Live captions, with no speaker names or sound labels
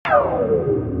You're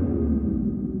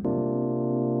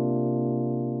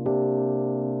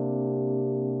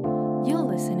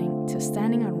listening to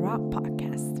Standing on Rock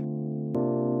podcast.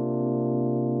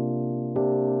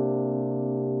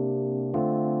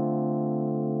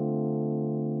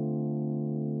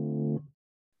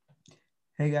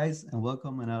 Hey guys, and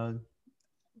welcome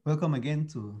again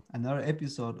to another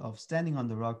episode of Standing on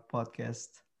the Rock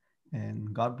podcast.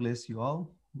 And God bless you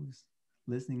all who's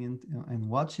listening and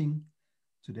watching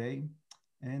today.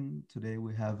 And today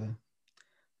we have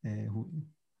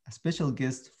a special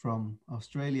guest from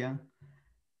Australia,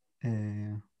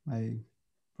 my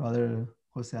brother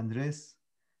Jose Andres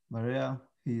Barea.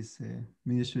 He's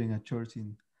ministering at church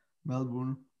in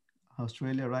Melbourne,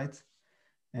 Australia, right?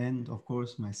 And of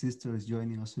course, my sister is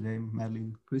joining us today,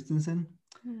 Madeline Christensen.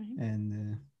 Right.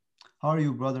 And how are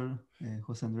you, brother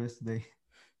Jose Andres, today?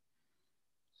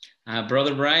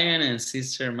 Brother Brian and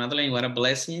Sister Madeline, what a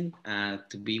blessing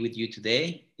to be with you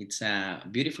today. It's a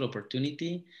beautiful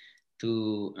opportunity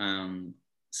to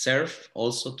serve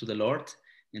also to the Lord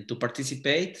and to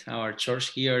participate our church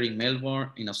here in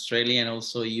Melbourne, in Australia, and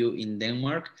also you in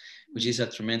Denmark, which is a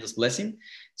tremendous blessing.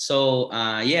 So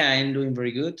yeah, I'm doing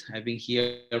very good. I've been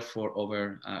here for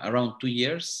over around 2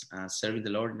 years serving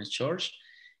the Lord in the church.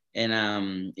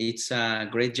 And it's a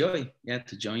great joy, yeah,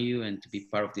 to join you and to be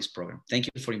part of this program. Thank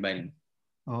you for inviting me.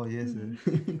 Oh, yes.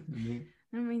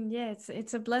 I mean, yeah,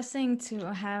 it's a blessing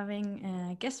to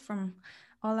having guests from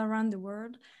all around the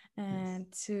world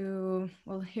and to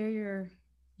hear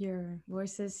your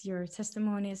voices, your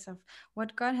testimonies of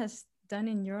what God has done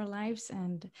in your lives,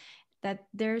 and that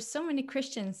there's so many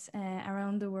Christians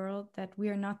around the world, that we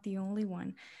are not the only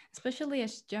one. Especially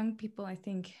as young people, I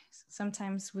think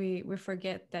sometimes we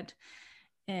forget that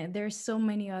there's so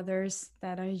many others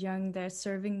that are young, that are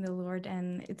serving the Lord,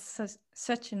 and it's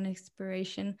such an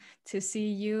inspiration to see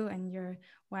you and your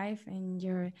wife and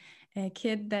your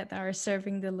kid that are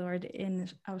serving the Lord in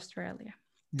Australia.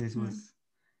 Yes,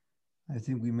 I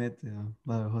think we met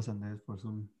Brother Jose Andres for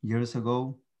some years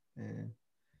ago.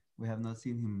 We have not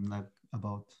seen him like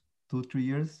about 2-3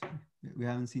 years. We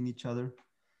haven't seen each other.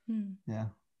 Yeah,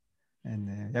 and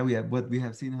but we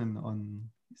have seen him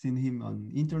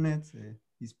on internet.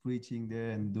 He's preaching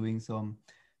there and doing some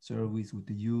service with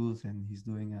the youth, and he's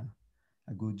doing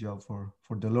a good job for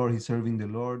the Lord. He's serving the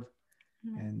Lord,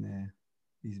 and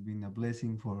he's been a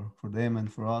blessing for them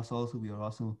and for us also. We are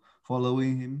also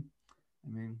following him. I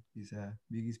mean, he's a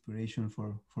big inspiration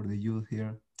for the youth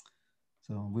here.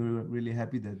 So we're really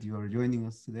happy that you are joining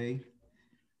us today.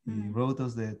 He wrote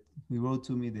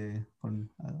to me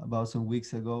about some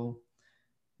weeks ago,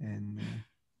 and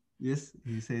yes,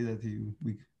 he said that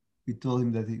we told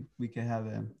him that we can have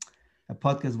a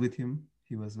podcast with him.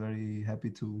 He was very happy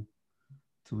to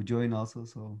join also,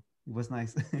 so it was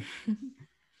nice.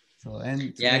 So and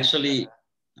Yeah, today, actually,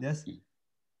 yes,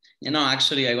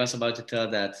 actually, I was about to tell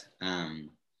that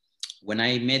when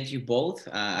I met you both,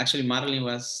 actually, Madeline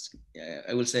was,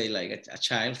 I would say, like a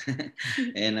child,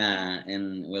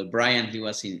 and well, Brian, he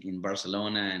was in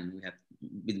Barcelona, and we had a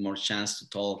bit more chance to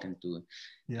talk and to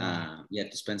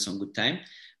to spend some good time.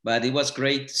 But it was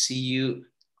great to see you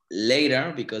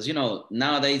later, because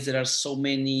nowadays there are so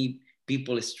many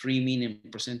people streaming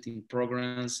and presenting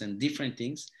programs and different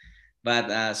things.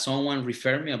 But someone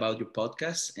referred me about your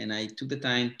podcast, and I took the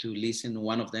time to listen to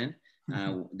one of them,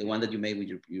 the one that you made with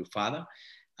your father.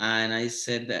 And I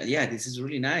said that, yeah, this is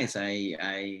really nice. I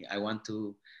want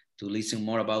to listen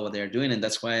more about what they're doing, and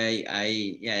that's why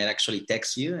I actually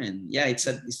text you. And yeah,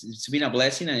 it's been a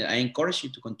blessing. I encourage you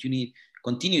to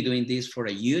continue doing this for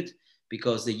a youth,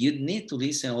 because the youth need to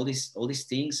listen all these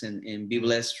things and be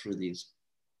blessed through this.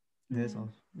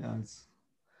 yes,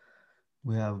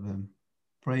 we have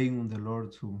praying on the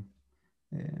Lord to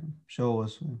show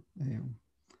us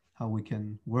how we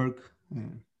can work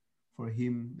for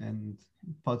Him, and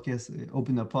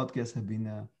open a podcast have been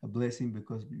a blessing,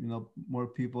 because more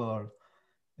people are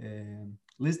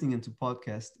listening into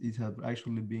podcasts. It has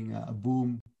actually been a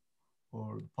boom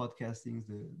for podcasting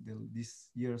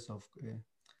these years of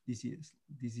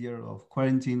this year of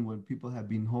quarantine, when people have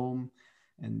been home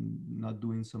and not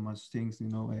doing so much things,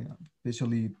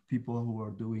 especially people who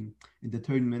are doing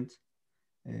entertainment.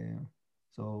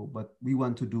 But we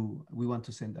want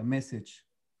to send a message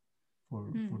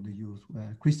for the youth,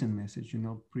 a Christian message,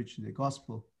 preach the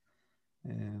gospel.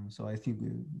 So I think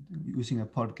using a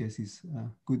podcast is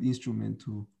a good instrument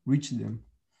to reach them.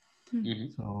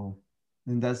 So,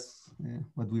 and that's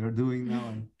what we are doing now.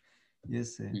 And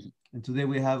yes, and today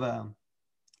we have a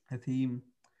theme.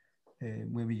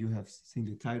 Maybe you have seen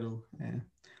the title.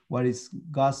 What is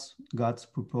God's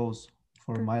purpose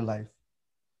for my life?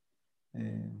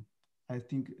 I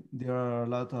think there are a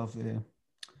lot of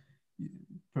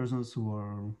persons who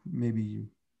are maybe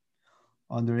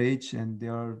underage, and they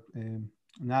are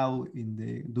now in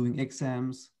the doing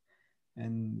exams,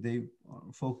 and they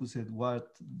focus at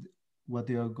what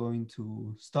they are going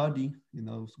to study, you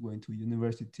know, going to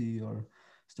university or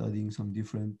studying some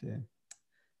different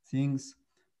things.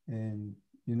 And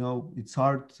you know, it's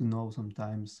hard to know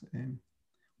sometimes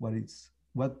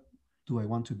what do I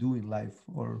want to do in life,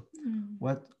 or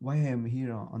why I'm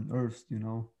here on earth, you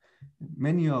know.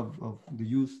 Many of the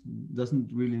youth doesn't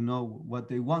really know what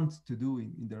they want to do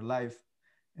in their life,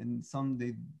 and some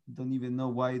they don't even know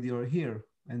why they are here,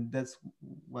 and that's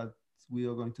what we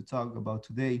are going to talk about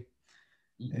today.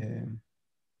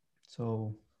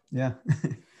 So yeah.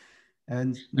 And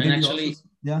And maybe also, actually,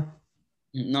 yeah.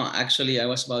 no, actually, I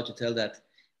was about to tell that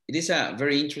it is a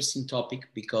very interesting topic,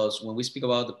 because when we speak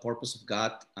about the purpose of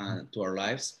God to our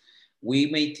lives, we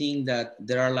may think that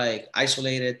there are like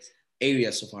isolated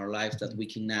areas of our life that we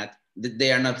cannot, that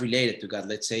they are not related to God.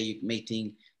 Let's say you may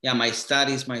think, yeah, my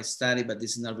study is my study, but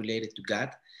this is not related to God.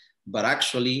 But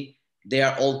actually, they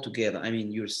are all together. I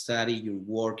mean, your study, your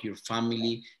work, your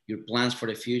family, your plans for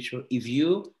the future. If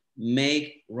you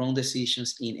make wrong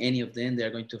decisions in any of them, they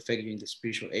are going to affect you in the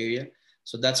spiritual area.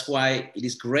 So that's why it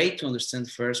is great to understand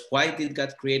first, why did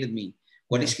God created me?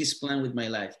 What is his plan with my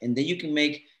life? And then you can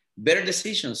make better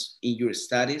decisions in your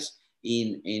studies,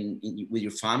 with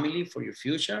your family for your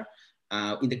future,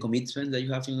 in the commitment that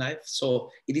you have in life. So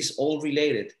it is all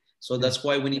related. So that's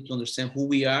why we need to understand who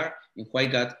we are and why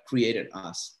God created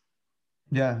us.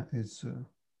 Yeah, it's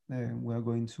we are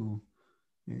going to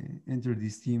enter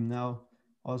this theme now.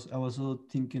 Also, I was also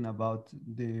thinking about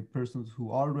the persons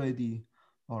who already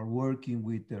are working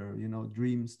with their, you know,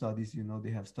 dream studies. You know, they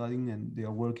have studying and they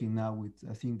are working now with.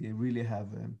 I think they really have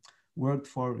worked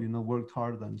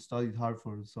hard and studied hard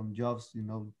for some jobs. You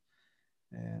know,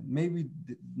 maybe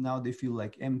now they feel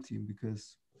like empty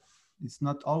because it's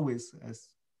not always as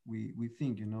we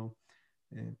think. You know,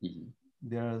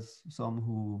 there's some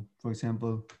who, for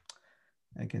example,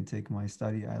 I can take my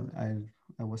study.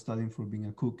 I was studying for being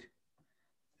a cook,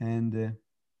 and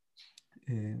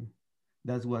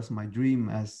that was my dream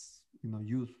as, you know,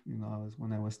 youth. You know,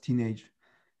 when I was teenage,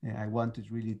 I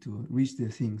wanted really to reach the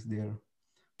things there.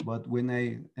 But when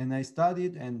I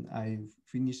studied and I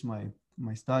finished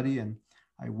my study and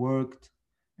I worked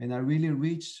and I really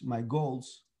reached my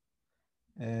goals,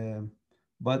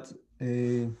 but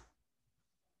you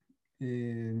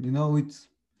know,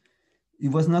 it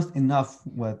was not enough.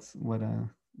 What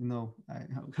you know,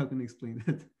 how can I explain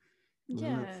that? It was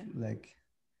not like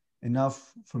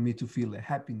enough for me to feel a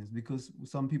happiness, because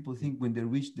some people think when they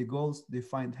reach the goals they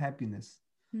find happiness.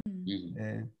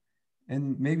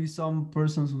 And maybe some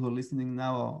persons who are listening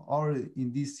now are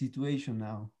in this situation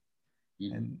now.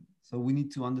 And so we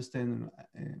need to understand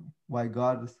why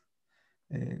God,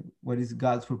 what is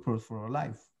God's purpose for our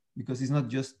life, because it's not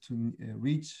just to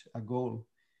reach a goal.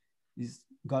 Is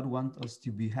God wants us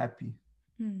to be happy,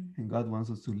 and God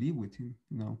wants us to live with him,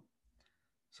 you know.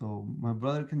 So my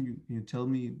brother, can you tell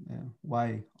me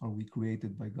why are we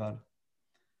created by God?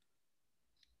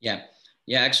 Yeah,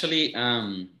 actually,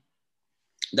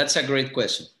 that's a great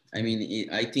question. I mean,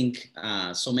 I think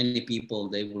so many people,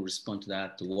 they will respond to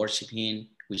that, to worship him,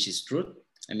 which is truth.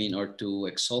 I mean, or to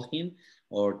exalt him,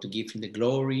 or to give him the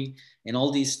glory, and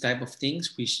all these type of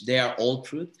things, which they are all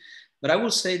truth. But I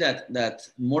will say that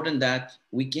more than that,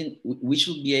 we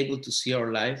should be able to see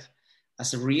our life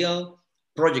as a real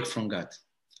project from God.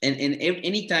 And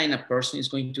anytime a person is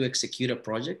going to execute a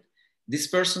project, this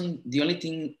person, the only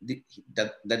thing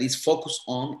that is focused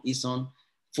on is on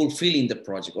fulfilling the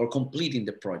project or completing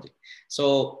the project.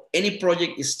 So any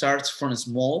project, it starts from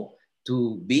small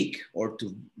to big, or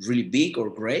to really big or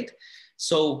great.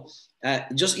 So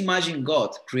just imagine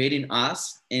God creating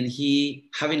us and he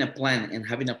having a plan and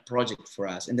having a project for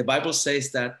us. And the Bible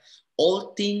says that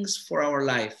all things for our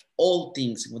life, all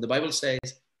things, when the Bible says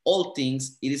all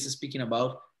things, it is speaking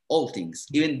about all things,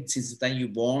 even since the time you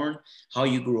born, how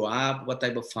you grew up, what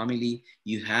type of family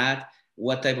you had,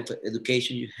 what type of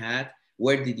education you had,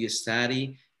 where did you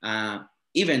study,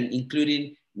 even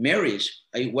including marriage.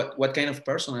 What kind of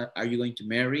person are you going to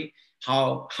marry?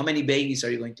 How many babies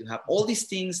are you going to have? All these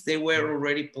things, they were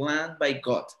already planned by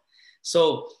God.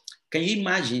 So can you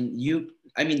imagine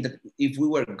that if we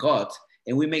were God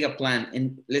and we make a plan,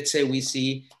 and let's say we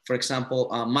see, for example,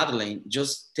 Madeleine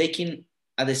just taking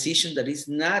a decision that is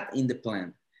not in the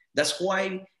plan. That's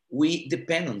why we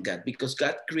depend on God, because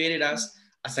God created us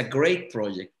as a great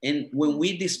project. And when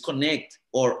we disconnect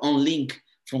or unlink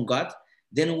from God,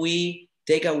 then we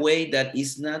take a way that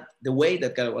is not the way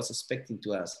that God was expecting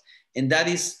to us. and that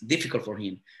is difficult for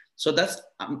him. So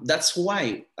that's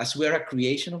why, as we are a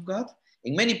creation of God,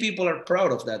 and many people are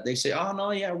proud of that. They say, "Oh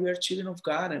no, yeah, we are children of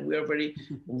God, and we are very,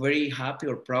 very happy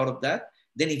or proud of that."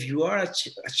 Then, if you are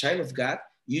a child of God,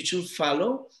 you should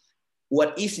follow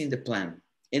what is in the plan.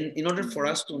 And in order for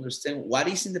us to understand what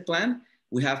is in the plan,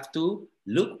 we have to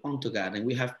look unto God, and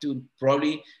we have to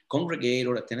probably congregate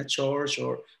or attend a church,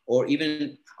 or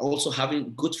even also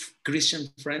having good Christian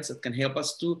friends that can help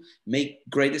us to make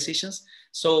great decisions.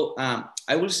 So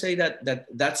I will say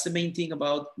that's the main thing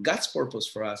about God's purpose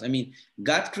for us. I mean,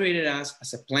 God created us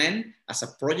as a plan, as a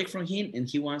project from Him, and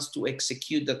He wants to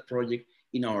execute that project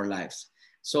in our lives.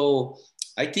 So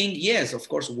I think, yes, of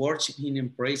course, worshiping Him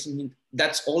and praising Him,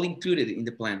 that's all included in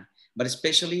the plan, but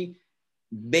especially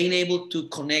being able to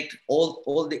connect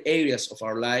all the areas of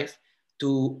our life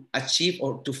to achieve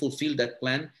or to fulfill that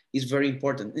plan is very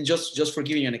important. And just for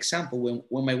giving you an example,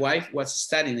 when my wife was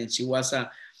studying and she was a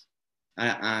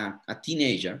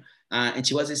teenager, and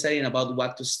she was deciding about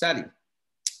what to study.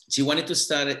 She wanted to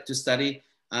study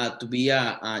to be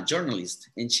a journalist,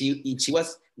 and she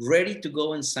was ready to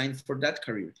go and sign for that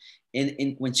career.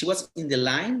 And when she was in the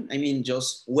line, I mean,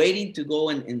 just waiting to go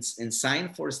and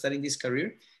sign for studying this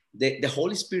career, the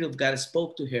Holy Spirit of God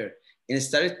spoke to her and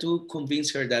started to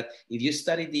convince her that if you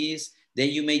study this, then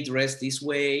you may dress this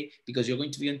way because you're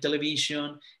going to be on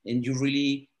television and you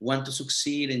really want to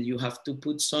succeed, and you have to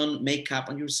put some makeup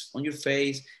on your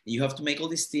face, and you have to make all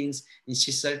these things. And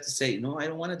she started to say, no, I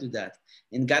don't want to do that.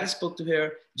 And God spoke to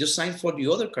her, just sign for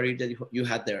the other career that you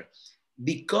had there.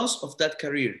 Because of that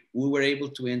career, we were able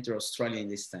to enter Australia in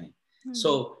this time.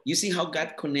 So you see how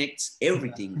God connects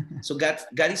everything. So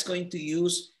God is going to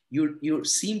use your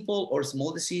simple or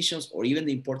small decisions, or even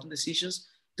the important decisions,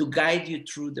 to guide you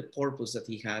through the purpose that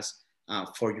He has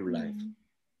for your life.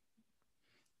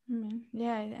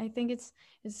 Yeah, I think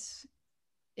it's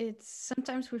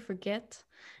sometimes we forget,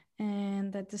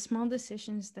 and that the small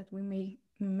decisions that we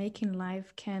make in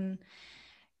life can,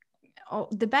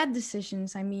 the bad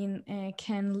decisions, I mean,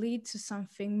 can lead to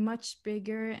something much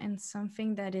bigger and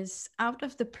something that is out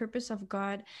of the purpose of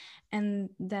God, and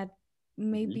that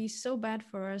may be so bad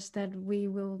for us that we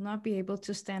will not be able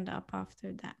to stand up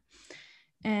after that.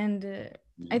 And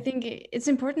I think it's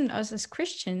important us as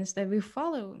Christians that we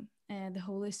follow the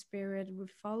Holy Spirit, we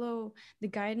follow the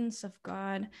guidance of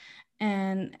God,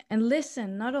 and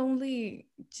listen, not only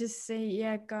just say,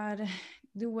 yeah, God,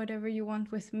 do whatever you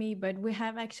want with me, but we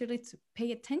have actually to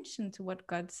pay attention to what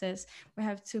God says. We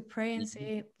have to pray and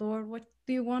say, Lord, what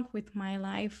do you want with my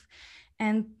life?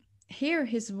 And hear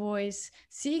His voice,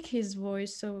 seek His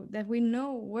voice, so that we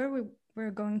know where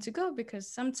we're going to go. Because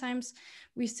sometimes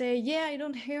we say, yeah, I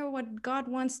don't hear what God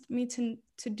wants me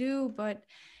to do, but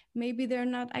maybe they're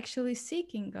not actually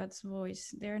seeking God's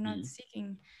voice. They're not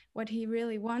seeking what He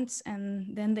really wants,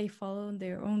 and then they follow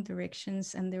their own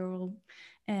directions and their own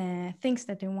things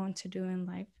that they want to do in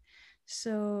life.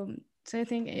 So I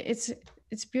think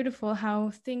it's beautiful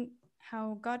how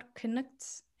God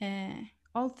connects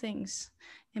all things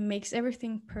and makes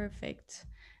everything perfect,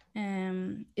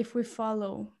 if we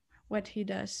follow what He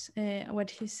does, what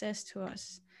He says to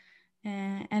us.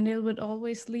 And it would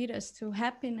always lead us to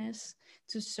happiness,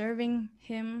 to serving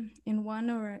Him in one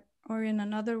or in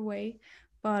another way,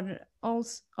 but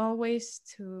also always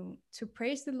to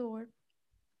praise the Lord,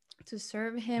 to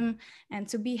serve Him, and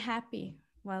to be happy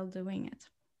while doing it.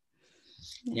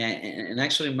 Yeah, and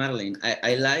actually, Madeline,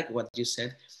 I like what you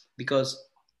said, because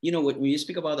when you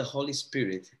speak about the Holy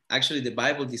Spirit, actually the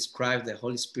Bible describes the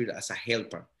Holy Spirit as a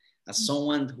helper, as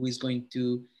someone who is going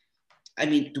to,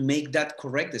 to make that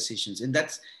correct decisions. And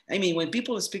that's, when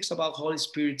people speak about Holy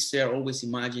Spirit, they're always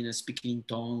imagining speaking in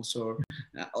tongues or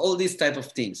all these type of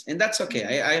things. And that's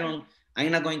okay.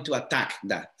 I'm not going to attack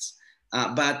that.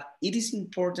 But it is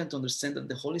important to understand that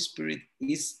the Holy Spirit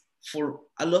is for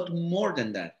a lot more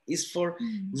than that. It's for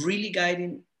really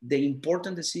guiding the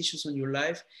important decisions in your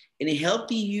life and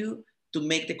helping you to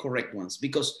make the correct ones.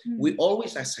 Because we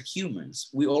always, as humans,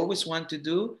 we always want to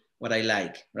do what I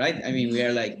like, right? We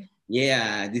are like,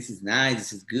 yeah, this is nice,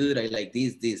 this is good, I like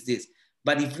this.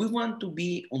 But if we want to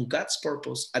be on God's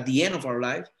purpose at the end of our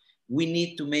life, we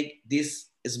need to make these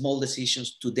small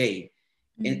decisions today.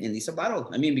 And it's a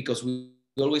battle. Because we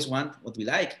always want what we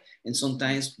like. And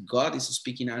sometimes God is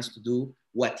speaking us to do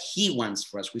what He wants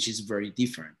for us, which is very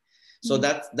different. So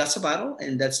that's a battle,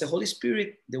 and that's the Holy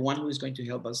Spirit, the one who is going to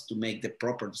help us to make the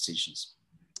proper decisions.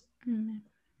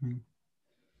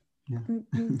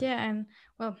 Yeah, and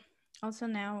well, also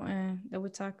now that we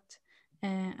talked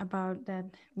about that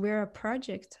we're a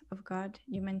project of God,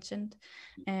 you mentioned,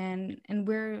 and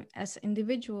we're, as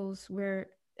individuals, we're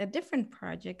a different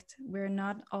project. We're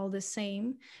not all the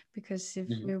same, because if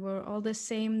we were all the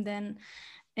same, then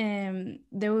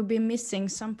there would be missing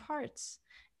some parts.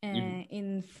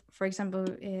 For example,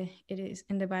 it is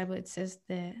in the Bible, it says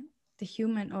the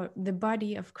human, or the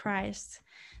body of Christ,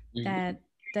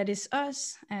 that is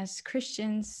us as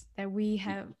Christians, that we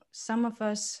have, some of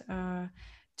us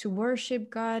to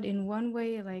worship God in one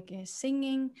way, like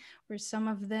singing, or some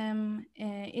of them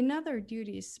in other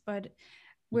duties, but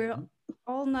we're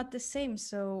all not the same.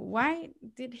 So why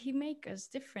did he make us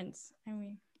different? I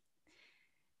mean,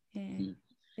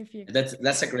 if you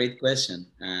that's a great question.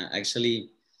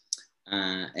 Actually,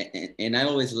 and I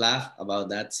always laugh about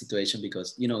that situation,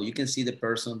 because you can see the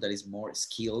person that is more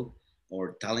skilled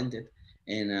or talented,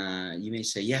 and you may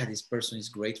say, yeah, this person is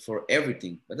great for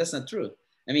everything, but that's not true.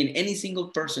 I mean, any single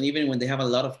person, even when they have a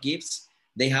lot of gifts,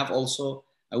 they have also,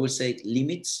 I would say,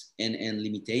 limits and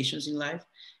limitations in life.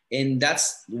 And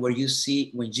that's where you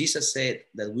see when Jesus said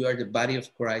that we are the body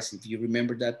of Christ. If you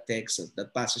remember that text,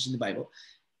 that passage in the Bible,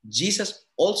 Jesus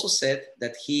also said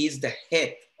that he is the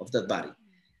head of that body.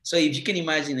 So if you can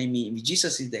imagine, I mean, if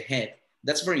Jesus is the head,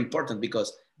 that's very important,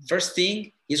 because first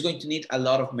thing, he's going to need a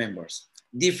lot of members,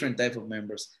 different type of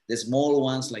members, the small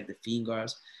ones like the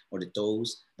fingers or the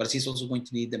toes, but he's also going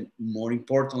to need the more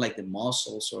important, like the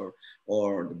muscles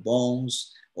or the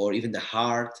bones, or even the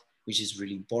heart, which is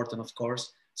really important, of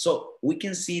course. So we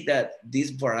can see that this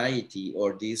variety,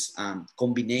 or this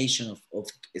combination of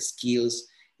skills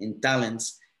and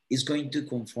talents is going to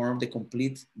conform the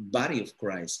complete body of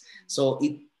Christ. So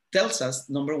it tells us,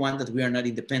 number one, that we are not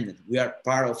independent. We are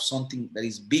part of something that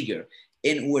is bigger,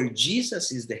 and where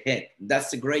Jesus is the head.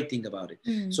 That's the great thing about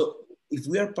it. So if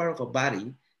we are part of a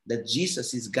body that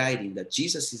Jesus is guiding, that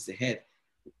Jesus is the head,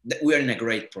 that we are in a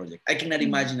great project. I cannot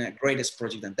imagine a greatest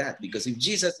project than that, because if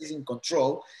Jesus is in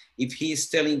control, if he is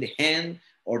telling the hand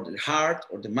or the heart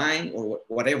or the mind or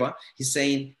whatever, he's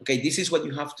saying, okay, this is what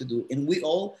you have to do. And we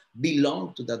all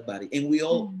belong to that body, and we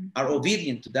all are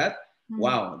obedient to that.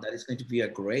 Wow, that is going to be a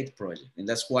great project. And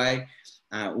that's why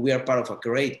we are part of a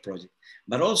great project.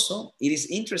 But also, it is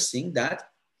interesting that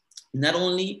not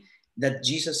only that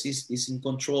Jesus is in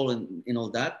control and all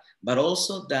that, but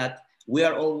also that we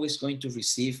are always going to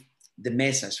receive the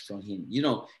message from him.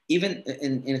 Even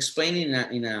in explaining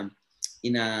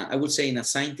in a, I would say, in a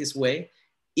scientist way,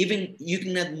 even you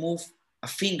cannot move a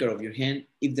finger of your hand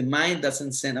if the mind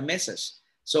doesn't send a message.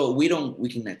 So we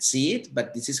cannot see it,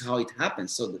 but this is how it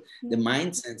happens. So the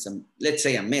mind sends let's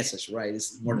say a message, right?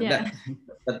 It's more than that.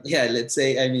 But yeah, let's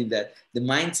say, I mean, that the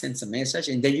mind sends a message,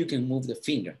 and then you can move the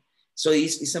finger. So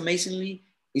it's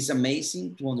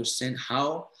amazing to understand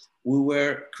how we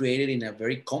were created in a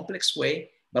very complex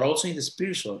way, but also in the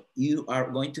spiritual. You are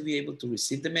going to be able to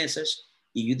receive the message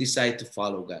if you decide to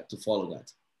follow God,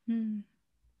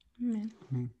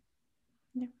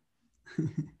 Yeah.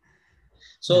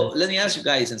 So let me ask you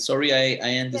guys, and sorry I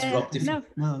am disruptive. No.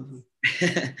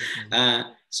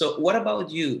 So what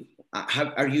about you?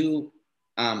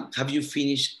 Have you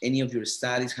finished any of your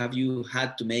studies? Have you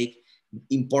had to make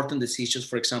important decisions,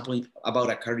 for example,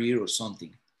 about a career or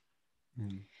something?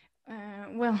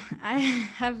 Well, I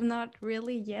have not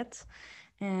really yet.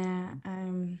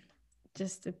 I'm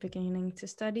just beginning to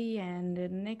study, and the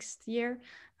next year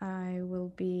I will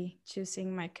be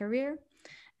choosing my career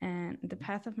and the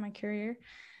path of my career.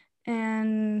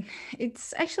 And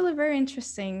it's actually very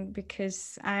interesting,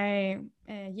 because I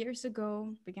years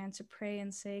ago began to pray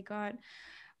and say, God,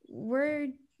 where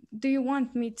do you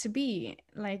want me to be,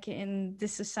 like, in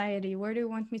this society? Where do you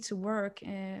want me to work,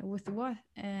 with what,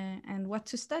 and what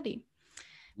to study?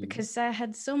 Because I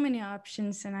had so many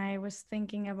options, and I was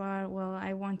thinking about, well,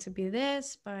 I want to be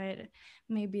this, but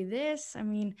maybe this. I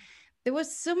mean, there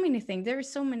was so many things. There are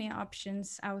so many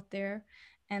options out there,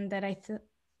 and that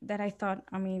I thought,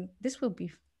 I mean, this will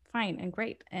be fine and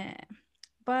great.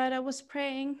 But I was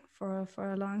praying for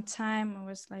a long time. I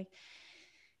was like,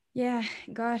 yeah,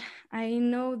 God, I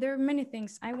know there are many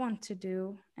things I want to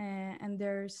do, and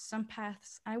there's some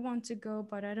paths I want to go,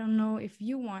 but I don't know if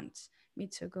you want me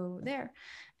to go there.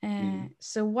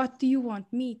 So what do you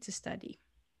want me to study?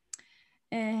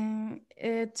 And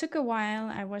it took a while.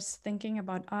 I was thinking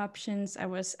about options. I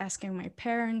was asking my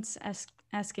parents,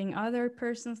 asking other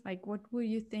persons, like, what would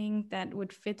you think that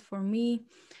would fit for me?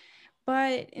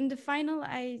 But in the final,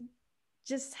 I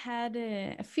just had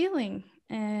a feeling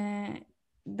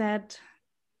that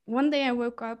one day I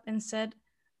woke up and said,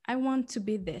 I want to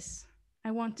be this.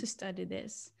 I want to study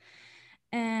this.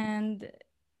 And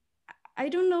I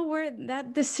don't know where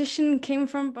that decision came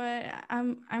from, but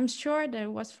I'm sure that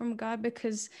it was from God,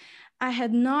 because I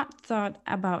had not thought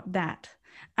about that.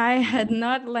 I had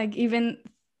not, like, even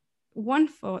one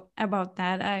thought about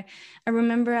that. I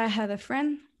remember I had a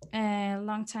friend a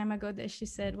long time ago that she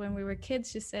said, when we were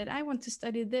kids, she said, I want to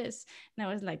study this. And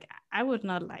I was like, I would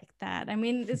not like that. I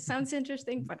mean, it sounds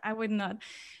interesting, but I would not.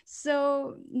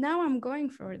 So now I'm going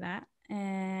for that.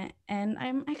 And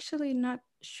I'm actually not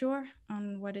sure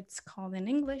on what it's called in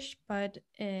English, but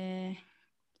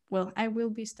well, I will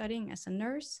be studying as a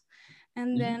nurse,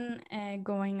 and Mhm. then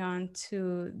going on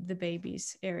to the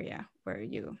babies area where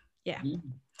you, yeah, Mhm.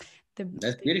 the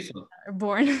That's babies beautiful. are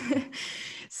born.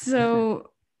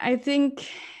 So I think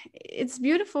it's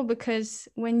beautiful because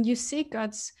when you see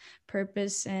God's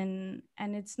purpose, and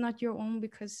it's not your own,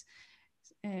 because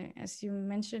as you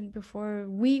mentioned before,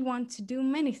 we want to do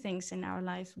many things in our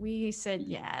lives. We said, Mhm.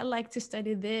 yeah, I like to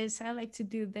study this, I like to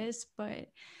do this, but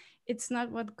it's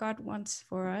not what God wants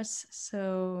for us.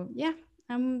 So yeah,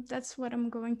 that's what I'm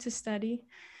going to study.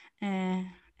 Uh,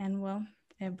 and well,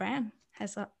 Brian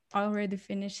has already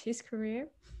finished his career,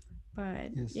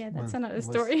 but Yes, yeah, that's well, another it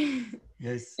was, story.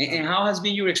 yes. And how has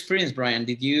been your experience, Brian?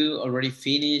 Did you already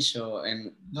finish, or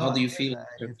and how No, do you yes, feel I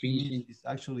after finished. finishing? It's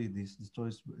actually this the story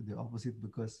is the opposite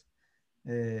because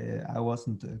I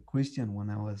wasn't a Christian when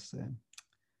I was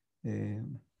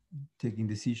um taking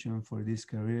decision for this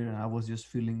career, and I was just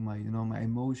feeling my, my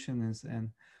emotions and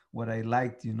what I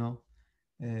liked,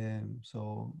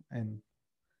 so, and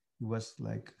it was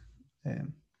like,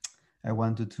 um, I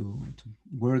wanted to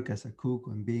work as a cook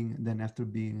and then after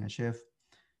being a chef,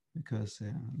 because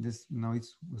this, it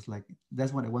was like,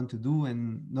 that's what I want to do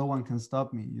and no one can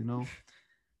stop me.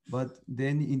 But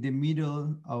then in the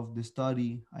middle of the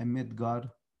study, I met God.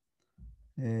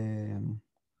 Um,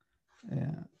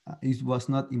 it was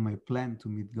not in my plan to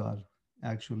meet God.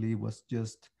 Actually, it was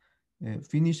just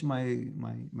finish my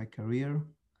career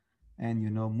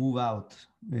and move out,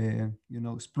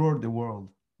 explore the world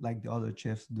like the other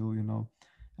chefs do.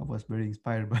 I was very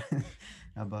inspired by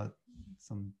about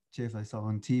some chef I saw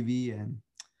on TV, and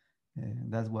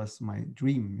that was my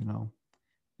dream.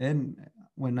 And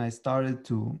when I started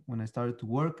to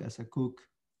work as a cook,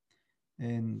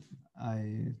 and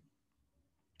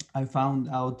I found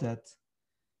out that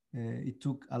it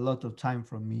took a lot of time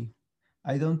from me.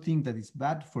 I don't think that it's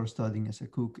bad for studying as a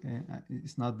cook.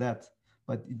 It's not that,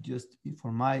 but it just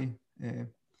for my uh,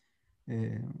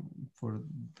 uh, for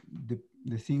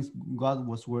the things God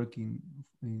was working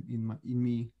in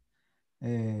me.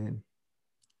 Uh,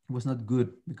 was not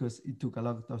good because it took a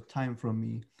lot of time from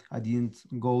me. I didn't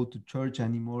go to church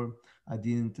anymore. I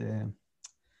didn't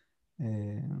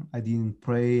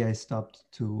pray. I stopped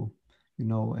to, you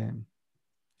know,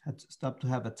 had to stop to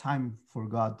have a time for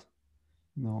God.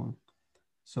 You know,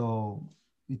 so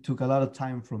it took a lot of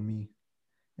time from me,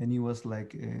 and it was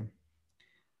like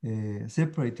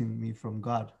separating me from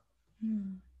God.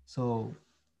 Mm. So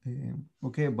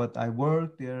okay, but I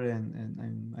worked there,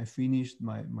 and I finished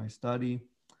my study.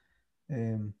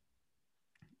 Um,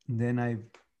 and then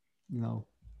you know,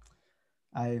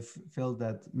 felt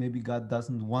that maybe God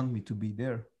doesn't want me to be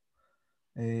there.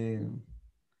 Um,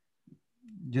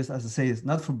 just as I say, it's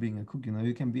not for being a cook.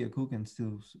 You can be a cook and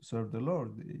still serve the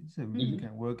Lord. You Mm. Mhm.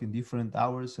 can work in different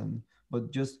hours, but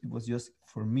it was just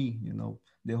for me.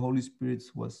 The Holy Spirit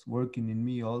was working in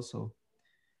me also.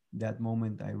 That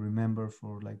moment I remember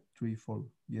for like 3-4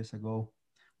 years ago,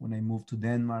 when I moved to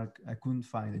Denmark. I couldn't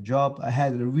find a job. I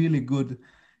had a really good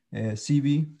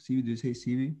CV. CV, do you say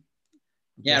CV?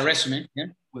 Yeah, Because resume. Yeah.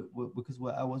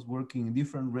 I was working in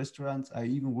different restaurants. I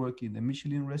even worked in a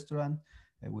Michelin restaurant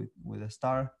with a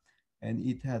star, and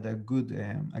it had a good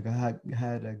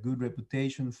had a good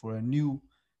reputation for a new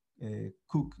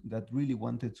cook that really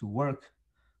wanted to work.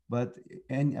 But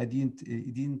and I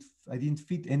didn't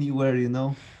fit anywhere.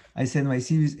 I sent my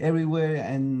CVs everywhere,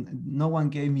 and no one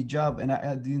gave me job, and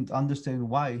I didn't understand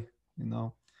why. You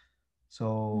know, Mm.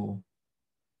 so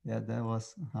yeah, that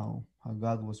was how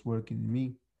God was working in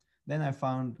me. Then I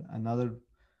found another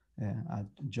a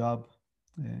job,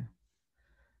 uh,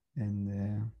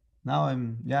 and now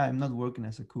I'm not working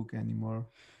as a cook anymore.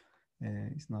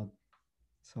 It's not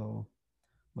so,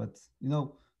 but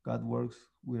God works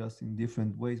with us in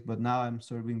different ways. But now I'm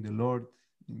serving the Lord.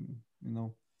 In, you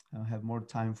know, I have more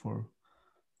time for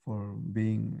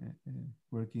being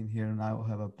working here now. I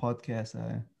have a podcast.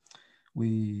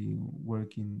 We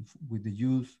working with the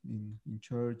youth in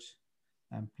church.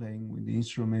 I'm playing with the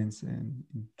instruments and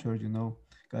in church.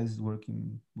 God is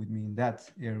working with me in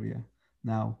that area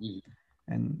now. Mhm.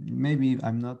 And maybe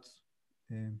I'm not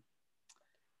uh,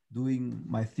 doing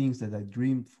my things that I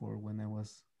dreamed for when I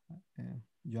was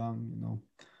young.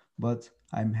 But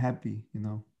I'm happy.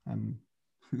 I'm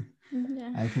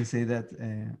Yeah. I can say that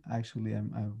actually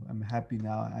I'm happy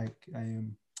now. I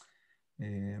am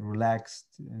relaxed,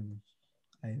 and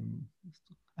I'm,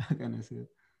 how can I say it?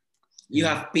 You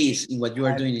have peace in what you I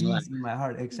are have doing in life. peace in my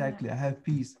heart. Exactly. Yeah. I have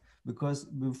peace because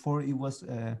before it was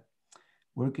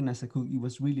working as a cook, it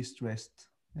was really stressed.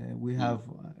 We have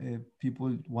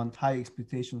people want high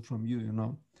expectations from you, you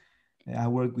know. I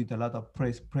work with a lot of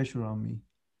pressure on me.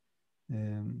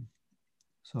 Um,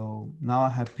 so now I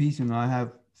have peace, you know, I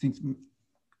have things.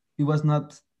 It was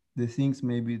not the things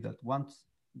maybe that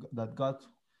God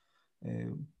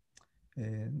uh,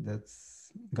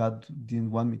 that's God didn't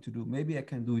want me to do. Maybe I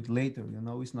can do it later. You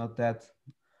know, it's not that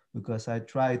because I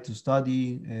tried to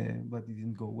study, but it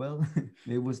didn't go well.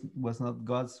 It was not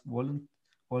God's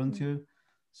volunteer.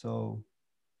 So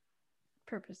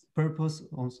Purpose. purpose.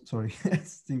 Oh, sorry,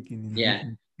 thinking in Yeah.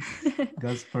 different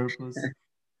God's purpose.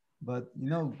 But you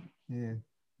know,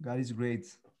 God is great,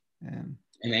 and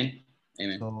Amen.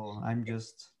 Amen. so I'm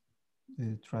just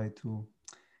try to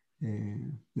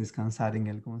descansar en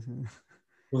él. ¿Cómo se dice?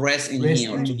 Rest in Rest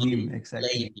Him or in to Him, play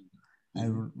exactly. in I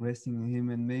Him. resting in Him,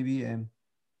 and maybe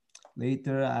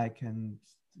later I can,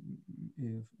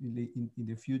 if in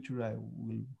the future I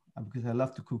will, because I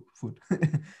love to cook food.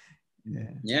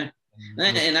 Yeah. Yeah.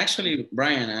 But And actually,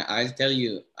 Brian, I tell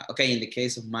you, okay, in the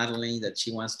case of Madeline, that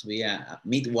she wants to be a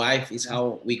midwife, is yeah,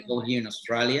 how we call here in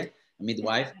Australia, a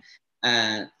midwife.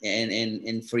 And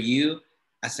for you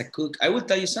as a cook, I will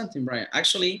tell you something, Brian.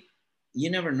 Actually, you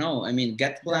never know. I mean,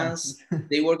 God yeah, plans,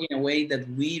 they work in a way that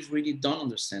we really don't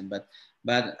understand.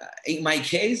 But in my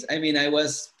case, I mean, I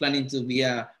was planning to be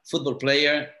a football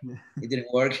player. yeah, It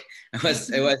didn't work.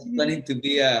 I was planning to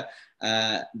be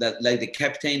that like the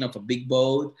captain of a big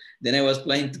boat. Then I was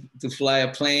planning to fly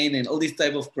a plane and all these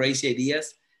type of crazy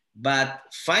ideas. But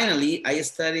finally, I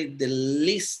studied the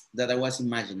least that I was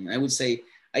imagining. I would say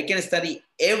I can study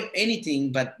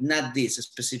anything, but not this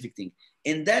specific thing.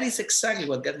 And that is exactly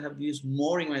what God have used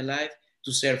more in my life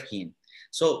to serve Him.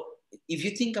 So if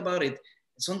you think about it,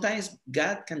 sometimes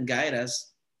God can guide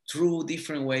us through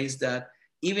different ways that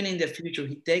even in the future,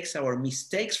 He takes our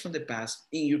mistakes from the past.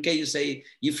 In your case, you say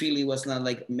you feel it was not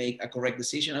like make a correct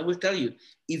decision. I will tell you,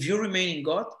 if you remain in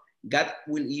God, God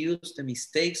will use the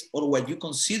mistakes or what you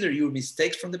consider your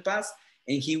mistakes from the past,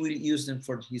 and He will use them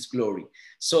for His glory.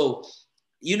 So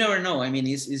you never know. I mean,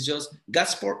 it's just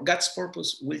God's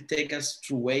purpose will take us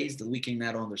through ways that we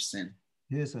cannot understand.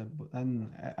 yes, and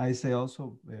I say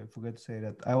also forget to say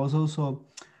that I was also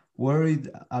worried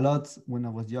a lot when I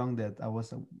was young, that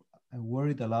I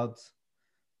worried a lot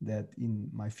that in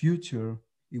my future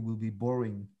it will be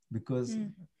boring because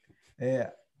uh,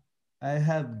 I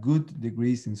had good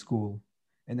degrees in school,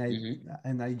 and I Mm-hmm.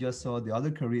 and I just saw the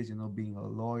other careers, you know, being a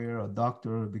lawyer, a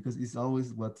doctor, because it's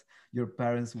always what your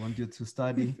parents want you to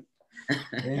study.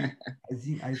 And I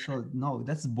think I thought, no,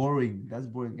 that's boring. That's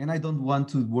boring, and I don't want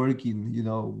to work in, you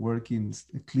know, work in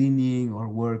cleaning or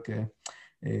work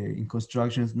in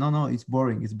constructions. No, no, it's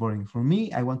boring. It's boring for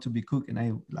me. I want to be cook, and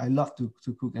I love to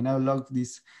cook, and I love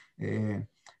this uh,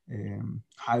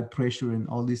 high pressure and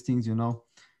all these things, you know.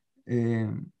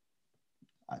 Um,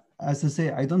 as I say,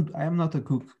 I am not a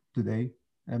cook today.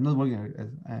 I'm not working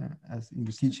as in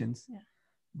the kitchens, Yeah.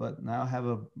 but now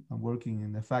I'm working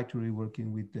in the factory,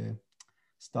 working with the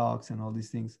stocks and all these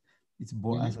things.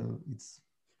 Mm-hmm. It's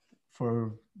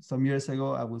for some years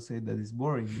ago, I would say that it's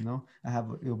boring. You know,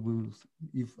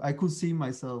 if I could see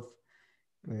myself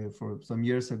for some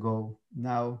years ago,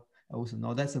 now I would say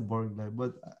no, that's a boring life.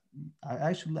 But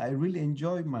I really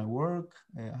enjoy my work.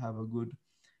 I have a good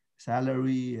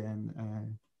salary, and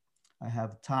I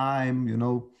have time, you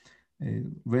know,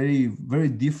 very, very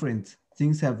different.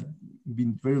 Things have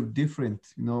been very different,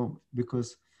 you know,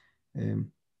 because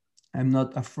um, I'm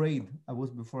not afraid. I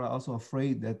was before also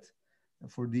afraid that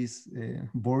for this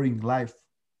boring life,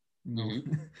 you know.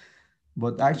 Mm-hmm.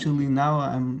 But actually now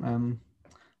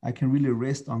I can really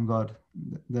rest on God.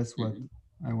 That's what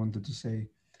Mm-hmm. I wanted to say.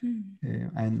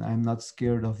 Mm. And I'm not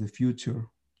scared of the future.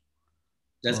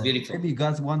 That's Or beautiful. maybe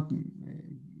God want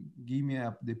give me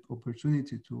the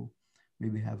opportunity to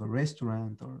maybe have a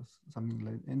restaurant or something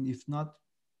like. And if not,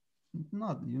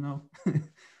 not, you know.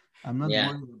 I'm not Yeah.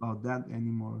 worried about that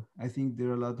anymore. I think there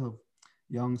are a lot of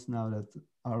youngs now that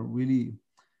are really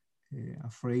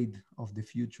afraid of the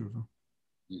future.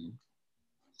 Mhm.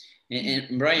 Mm.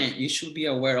 And Brian, you should be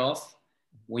aware of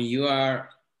when you are,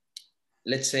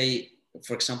 let's say,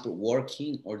 for example,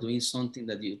 working or doing something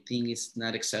that you think is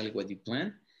not exactly what you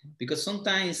plan, because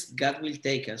sometimes God will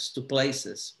take us to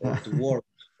places or to work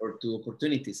or to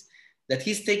opportunities that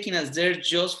He's taking us there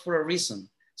just for a reason.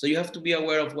 So you have to be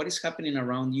aware of what is happening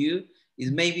around you.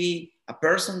 Is maybe a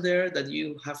person there that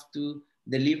you have to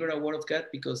deliver a word of God,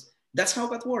 because that's how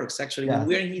God works. Actually, when Yeah,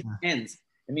 we're in His yeah, hands,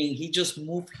 I mean, he just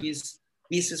moved his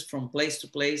pieces from place to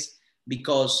place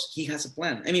because he has a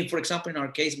plan. I mean, for example, in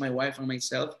our case, my wife and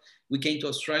myself, we came to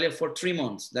Australia for 3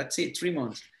 months. That's it, 3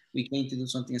 months. We came to do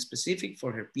something specific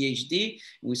for her PhD.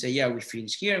 We say, yeah, we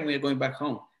finished here and we're going back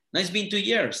home. Now it's been 2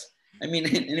 years. I mean,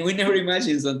 and we never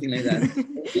imagined something like that.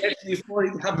 Years before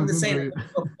it happened the same.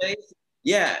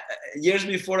 Yeah, years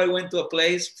before I went to a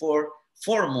place for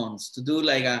 4 months to do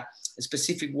like a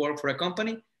specific work for a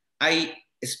company. I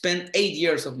spent 8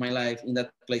 years of my life in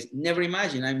that place. Never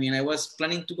imagined. I mean, I was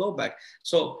planning to go back.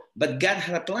 So, but God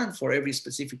had a plan for every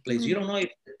specific place. You don't know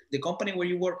if the company where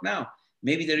you work now,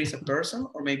 maybe there is a person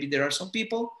or maybe there are some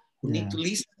people who need to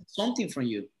listen something from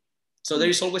you. So there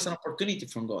is always an opportunity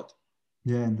from God.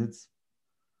 Yeah, and that's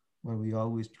what we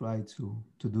always try to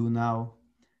do now,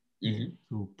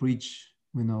 to preach,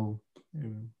 when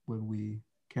we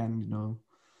can,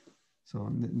 So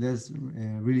that's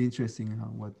really interesting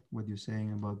what you're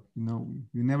saying about,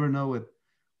 you never know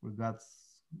where God's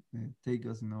take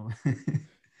us,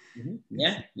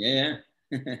 Yeah.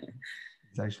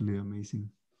 It's actually amazing.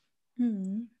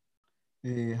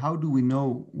 How do we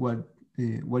know what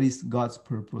is God's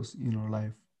purpose in our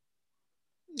life?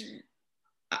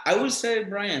 I will say,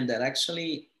 Brian, that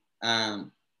actually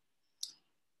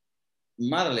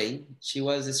Madeline, she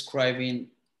was describing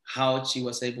how she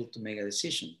was able to make a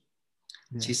decision.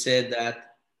 Yeah. She said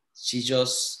that she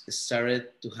just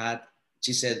started to have,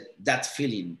 she said, that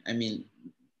feeling. I mean,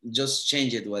 just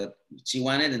change it what she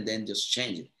wanted and then just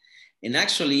change it. And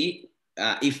actually,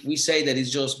 if we say that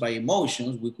it's just by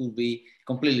emotions, we could be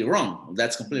completely wrong.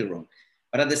 That's completely wrong.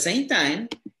 But at the same time,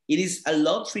 it is a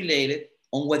lot related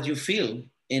on what you feel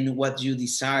and what you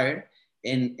desire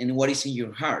and what is in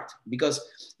your heart. Because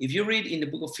if you read in the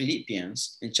book of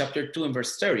Philippians, in chapter 2 and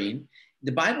verse 13,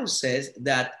 the Bible says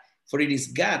that for it is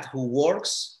God who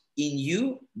works in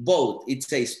you both, it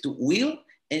says, to will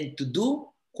and to do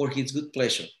for his good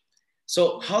pleasure.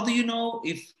 So how do you know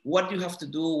if what you have to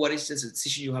do, what is the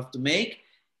decision you have to make?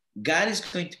 God is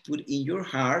going to put in your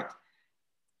heart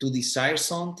to desire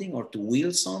something or to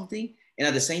will something, and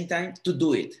at the same time to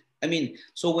do it. I mean,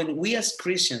 so when we as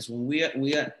Christians, when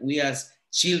we as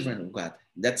children of God,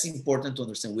 that's important to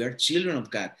understand. We are children of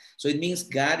God. So it means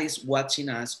God is watching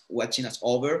us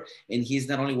over, and he's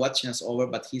not only watching us over,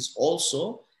 but he's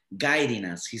also guiding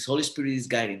us. His Holy Spirit is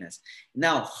guiding us.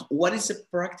 Now, what is the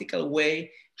practical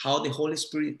way how the Holy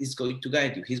Spirit is going to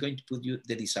guide you? He's going to put you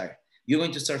the desire. You're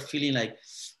going to start feeling like,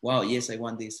 wow, yes, I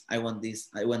want this, I want this,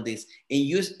 I want this. And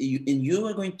you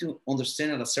are going to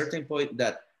understand at a certain point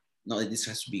that, no, this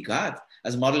has to be God.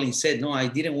 As Madeline said, no, I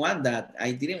didn't want that.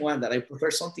 I prefer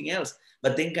something else.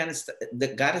 But then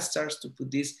God starts to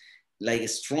put this like a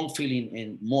strong feeling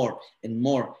and more and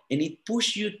more. And it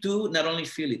pushes you to not only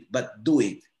feel it, but do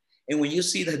it. And when you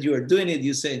see that you are doing it,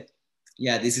 you say,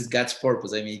 yeah, this is God's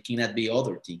purpose. I mean, it cannot be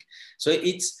other thing. So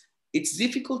it's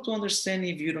difficult to understand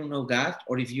if you don't know God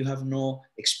or if you have no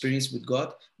experience with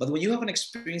God. But when you have an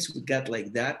experience with God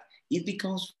like that, it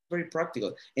becomes very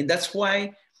practical. And that's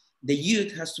why the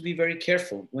youth has to be very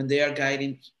careful when they are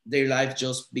guiding their life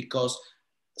just because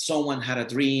someone had a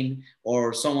dream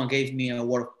or someone gave me a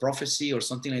word of prophecy or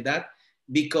something like that,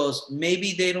 because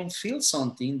maybe they don't feel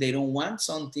something, they don't want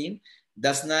something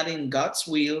that's not in God's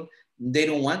will. They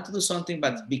don't want to do something,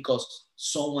 but because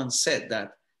someone said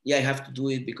that, yeah, I have to do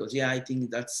it because, yeah, I think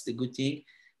that's the good thing.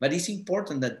 But it's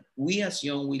important that we as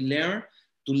young, we learn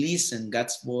to listen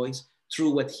God's voice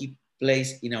through what he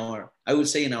placed in our, I would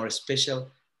say, in our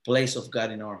special place of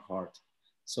God in our heart.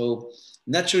 So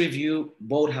not sure if you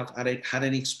both have had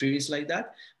any experience like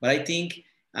that, but I think,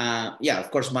 yeah, of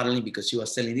course, Madeline, because she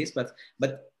was telling this,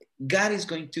 but God is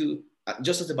going to,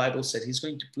 just as the Bible said, he's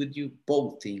going to put you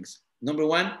both things. Number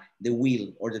one, the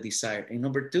will or the desire. And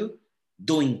number two,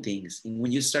 doing things. And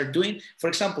when you start doing, for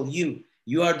example,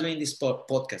 you are doing this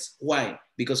podcast. Why?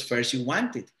 Because first you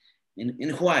want it.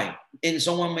 And why? And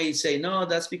someone may say, no,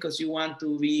 that's because you want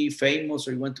to be famous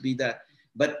or you want to be that.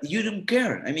 But you don't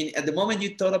care. I mean, at the moment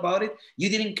you thought about it, you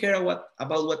didn't care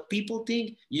about what people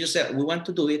think. You just said, we want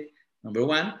to do it, number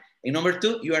one. And number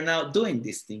two, you are now doing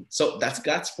this thing. So that's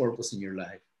God's purpose in your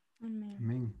life.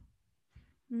 Amen.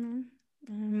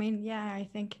 I mean, yeah, I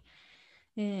think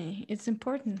it's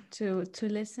important to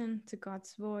listen to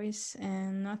God's voice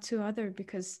and not to other,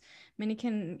 because many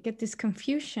can get this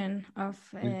confusion of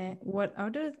what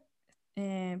other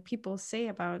people say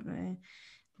about.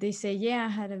 They say, yeah, I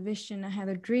had a vision, I had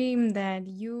a dream that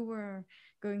you were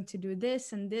going to do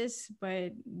this and this,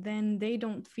 but then they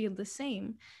don't feel the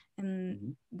same,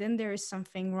 and then there is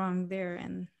something wrong there.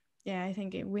 And yeah, I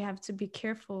think we have to be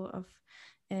careful of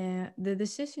the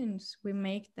decisions we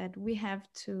make, that we have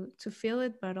to feel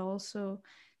it, but also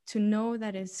to know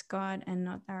that it's God and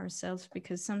not ourselves,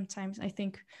 because sometimes I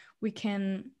think we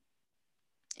can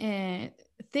uh,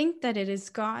 think that it is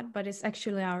God, but it's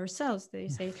actually ourselves. They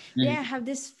say, yeah, I Mhm. have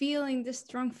this feeling, this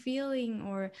strong feeling,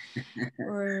 or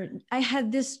I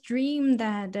had this dream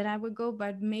that I would go,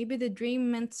 but maybe the dream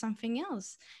meant something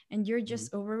else and you're Mhm.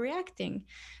 just overreacting.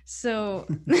 So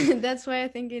that's why I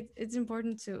think it's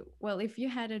important to, well, if you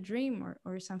had a dream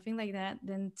or something like that,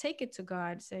 then take it to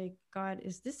God. Say, God,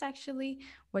 is this actually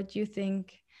what you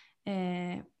think?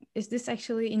 Uh, is this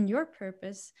actually in your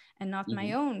purpose and not my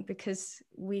Mhm. own? Because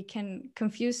we can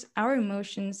confuse our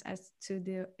emotions as to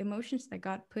the emotions that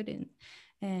God put in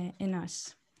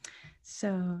us.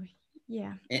 So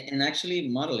yeah. And actually,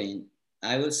 modeling,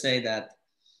 I will say that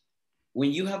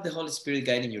when you have the Holy Spirit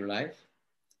guiding your life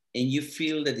and you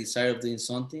feel the desire of doing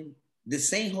something, the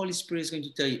same Holy Spirit is going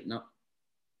to tell you, no,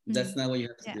 that's Mm. not what you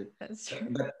have to Yeah, do. that's true.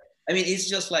 But I mean, it's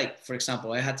just like, for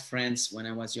example, I had friends when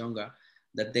I was younger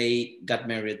that they got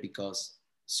married because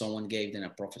someone gave them a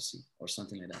prophecy or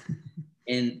something like that.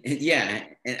 And yeah,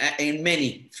 and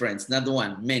many friends, not the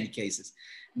one, many cases.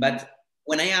 Mm. But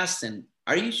when I asked them,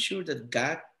 are you sure that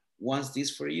God wants this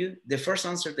for you? The first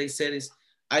answer they said is,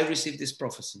 I received this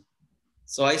prophecy.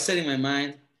 So I said in my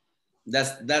mind,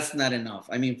 that's not enough.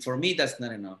 I mean, for me, that's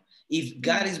not enough. If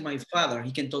God Mm. is my father,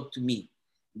 he can talk to me.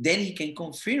 Then he can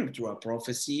confirm through a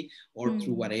prophecy or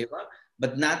through Mm. whatever,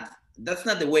 but not that's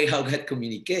not the way how God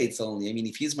communicates only. I mean,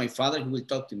 if he's my father, he will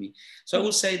talk to me. So I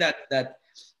will Mm. say that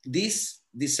this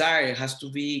desire has to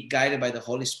be guided by the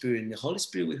Holy Spirit, and the Holy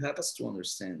Spirit will help us to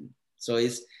understand. So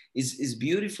it's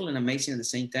beautiful and amazing at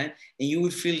the same time, and you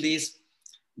will feel this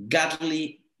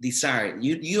godly desire.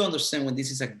 You understand when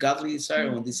this is a godly desire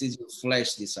and when Mm. this is your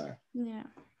flesh desire. Yeah,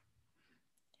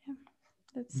 yeah,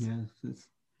 that's Yes, it's,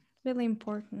 really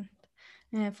important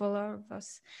for a lot of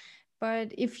us.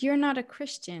 But if you're not a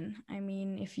Christian, I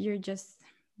mean, if you're just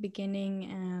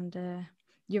beginning and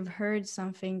you've heard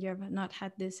something, you've not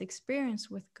had this experience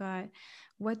with God,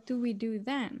 what do we do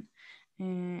then?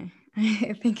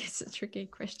 I think it's a tricky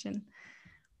question.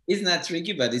 It's not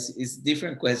tricky, but it's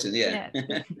different question. Yeah.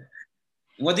 Yeah.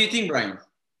 What do you think, Brian?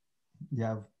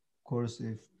 yeah, of course,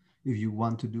 if you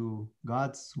want to do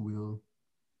God's will,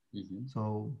 Mm-hmm.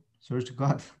 so search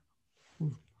God for,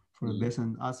 for the Mm-hmm. best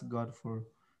and ask God for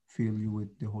fill you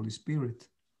with the Holy Spirit.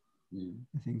 Mm-hmm.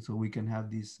 I think so we can have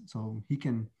this, so He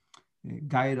can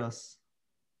guide us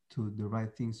to the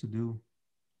right things to do.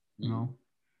 You Mm-hmm. know,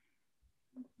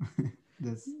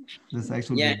 that's that's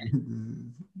actually Yeah,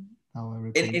 how I and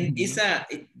recommend. You it's know,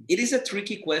 it is a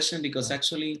tricky question because yeah,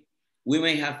 actually we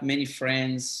may have many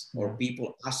friends or yeah,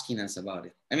 people asking us about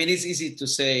it. I mean, it's easy to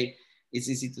say,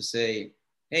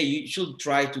 hey, you should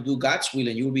try to do God's will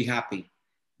and you'll be happy.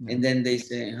 yeah. And then they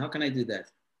say, how can I do that?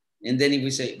 And then if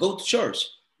we say, go to church,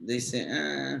 they say,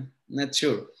 not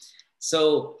sure.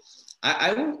 So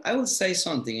I will say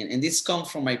something, and this comes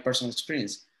from my personal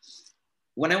experience.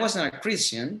 When I wasn't a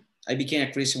Christian, I became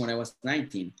a Christian when I was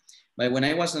 19. But when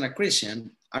I wasn't a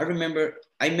Christian, I remember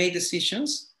I made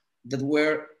decisions that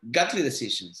were godly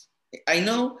decisions. I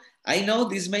know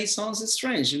this may sound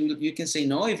strange. You can say,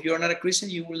 no, if you're not a Christian,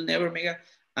 you will never make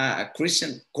a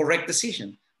Christian correct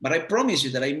decision. But I promise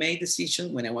you that I made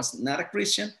decisions when I was not a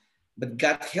Christian, but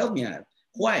God helped me out.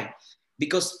 Why?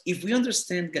 Because if we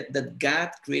understand that God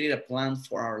created a plan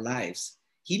for our lives,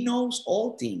 He knows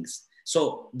all things.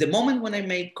 So the moment when I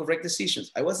made correct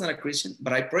decisions, I was not a Christian,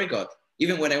 but I pray God,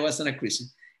 even when I wasn't a Christian.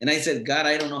 And I said, God,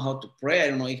 I don't know how to pray. I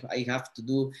don't know if I have to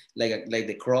do like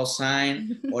the cross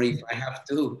sign, or if I have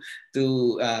to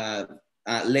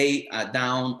lay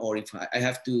down, or if I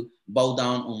have to bow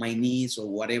down on my knees or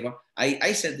whatever.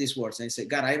 I said these words. I said,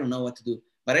 God, I don't know what to do,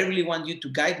 but I really want you to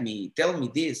guide me. Tell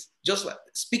me this. Just like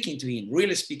speaking to him,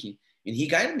 really speaking. And he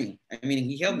guided me. I mean,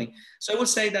 he helped me. So I would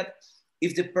say that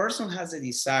if the person has a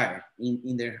desire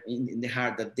in the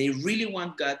heart that they really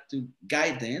want God to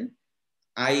guide them,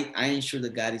 I am sure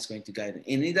that God is going to guide them.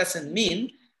 And it doesn't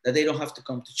mean that they don't have to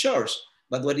come to church,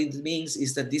 but what it means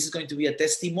is that this is going to be a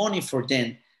testimony for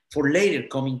them for later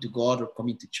coming to God or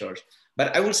coming to church.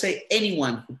 But I will say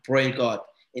anyone who pray God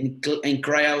and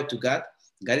cry out to God,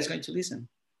 God is going to listen.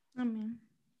 Amen.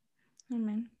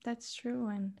 Amen. That's true.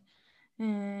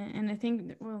 And I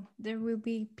think well, there will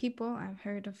be people, I've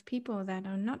heard of people that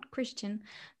are not Christian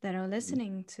that are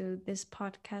listening to this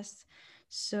podcast.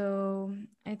 So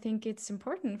I think it's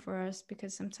important for us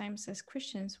because sometimes as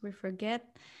Christians we forget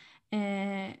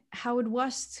how it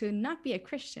was to not be a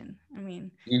Christian. I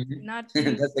mean, Mhm. not be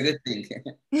That's a good thing.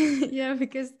 yeah,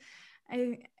 because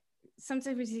I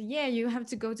sometimes we say, yeah, you have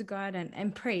to go to God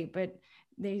and pray, but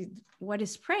what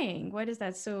is praying? What is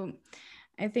that? So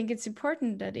I think it's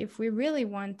important that if we really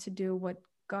want to do what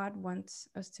God wants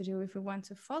us to do, if we want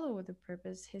to follow the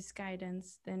purpose, his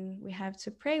guidance, then we have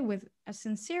to pray with a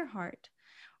sincere heart.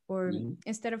 Or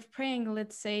instead of praying,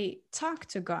 let's say, talk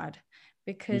to God,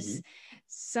 because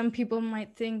some people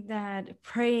might think that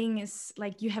praying is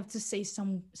like you have to say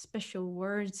some special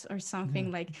words or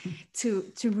something like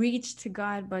to reach to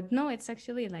God. But no, it's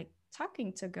actually like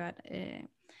talking to God.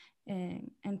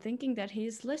 And thinking that he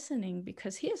is listening,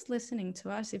 because he is listening to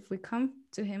us. If we come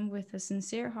to him with a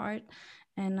sincere heart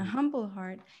and a humble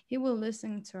heart, he will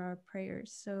listen to our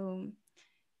prayers. So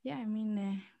yeah, I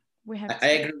mean, we have I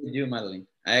agree with you, Madeline.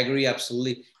 I agree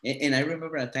absolutely. And I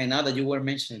remember a time, now that you were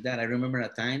mentioning that, I remember a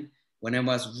time when I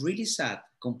was really sad,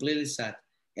 completely sad,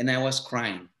 and I was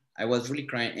crying. I was really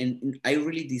crying, and I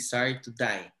really desired to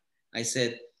die. I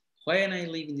said, why am I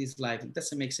living this life? It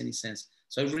doesn't make any sense.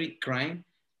 So I really crying.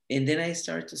 And then I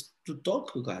started to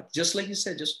talk to God, just like you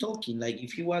said, just talking, like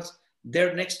if he was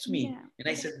there next to me. And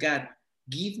I said, God,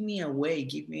 give me a way,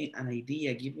 give me an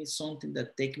idea, give me something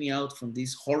that take me out from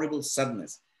this horrible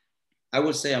sadness. I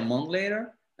would say a month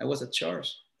later, I was at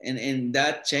church, and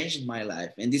that changed my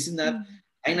life. And this is not,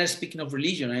 I'm not speaking of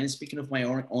religion, I'm speaking of my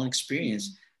own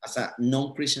experience as a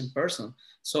non-Christian person.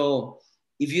 So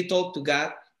if you talk to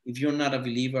God, if you're not a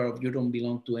believer, if you don't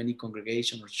belong to any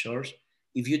congregation or church,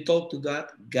 if you talk to God,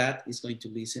 God is going to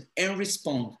listen and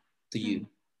respond to you.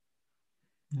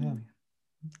 Yeah.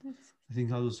 I think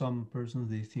how some persons,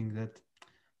 they think that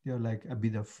they are like a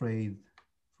bit afraid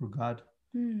for God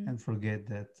and forget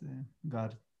that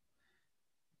God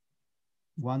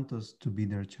wants us to be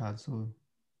their child. So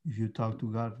if you talk to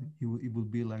God, it will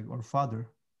be like our Father.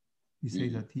 We say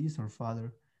that he is our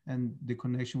Father, and the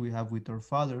connection we have with our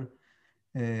Father,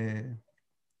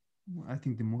 I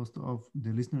think the most of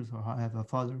the listeners who have a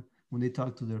father, when they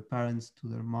talk to their parents, to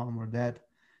their mom or dad,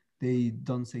 they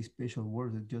don't say special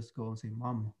words. They just go and say,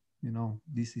 Mom, you know,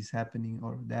 this is happening,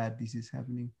 or Dad, this is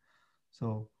happening.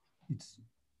 So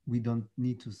we don't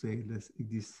need to say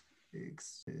these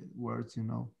words, you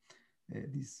know,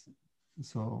 this.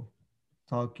 So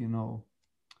talk, you know,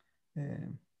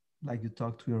 like you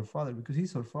talk to your father, because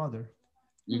he's our father.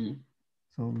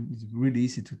 So it's really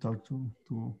easy to talk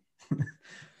to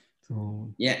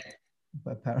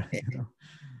by parent, you know.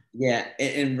 Yeah,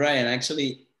 and Brian,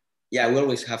 actually, yeah, we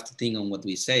always have to think on what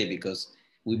we say, because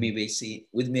we may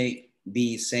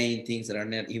be saying things that are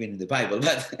not even in the Bible.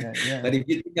 But but if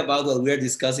you think about what we are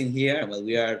discussing here, what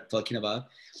we are talking about,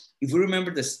 if we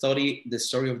remember the story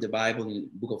of the Bible in the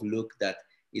book of Luke, that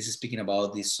is speaking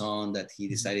about this son that he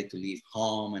decided to leave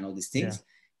home and all these things.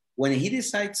 When he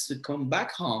decides to come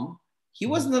back home, he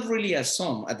was not really a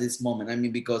son at this moment. I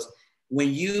mean, because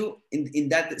when you in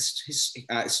that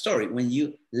story, when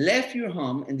you left your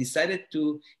home and decided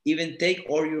to even take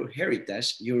all your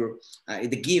heritage, your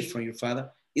the gift from your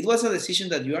father, it was a decision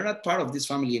that you are not part of this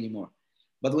family anymore.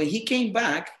 But when he came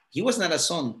back, he was not a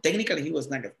son. Technically, he was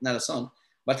not a son,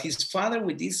 but his father,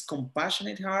 with this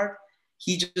compassionate heart,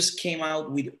 he just came out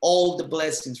with all the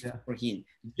blessings for him,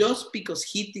 just because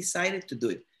he decided to do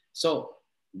it. So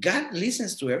God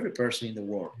listens to every person in the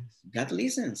world. God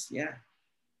listens, yeah.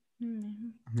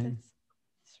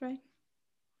 That's right.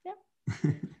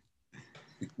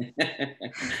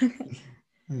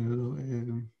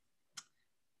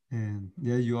 And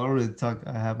yeah, you already talked.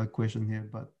 I have a question here,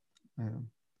 but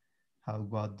how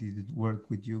God did it work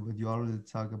with you? But you already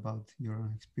talked about your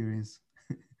experience.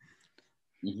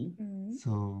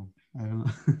 So I don't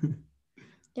know.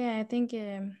 Yeah, I think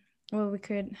we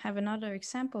could have another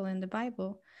example in the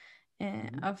Bible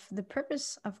of the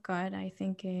purpose of God. I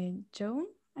think Joan,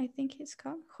 I think he's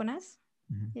called Jonas.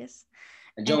 Yes.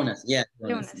 Jonas, yeah.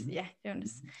 Jonas, yeah,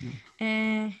 Jonas.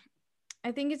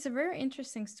 I think it's a very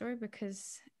interesting story,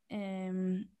 because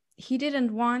he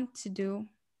didn't want to do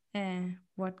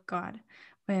what God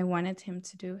wanted him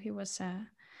to do. He was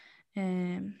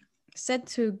said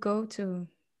to go to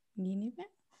Nineveh,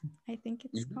 I think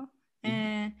it's called,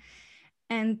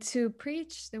 and to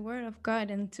preach the word of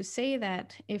God, and to say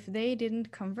that if they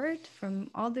didn't convert from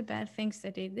all the bad things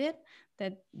that they did,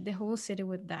 that the whole city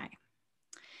would die.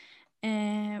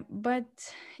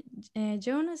 But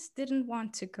Jonas didn't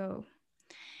want to go.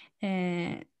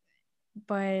 And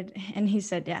he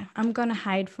said, yeah, I'm gonna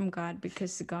hide from God,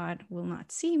 because God will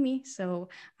not see me, so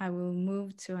I will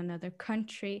move to another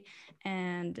country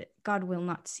and God will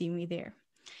not see me there.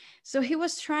 So he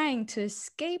was trying to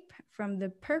escape from the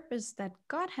purpose that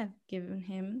God had given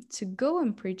him, to go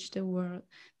and preach the word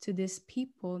to this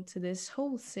people, to this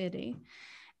whole city.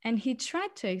 And he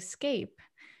tried to escape,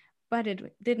 but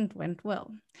it didn't went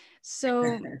well.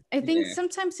 So I think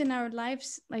sometimes in our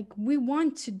lives, like we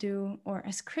want to do, or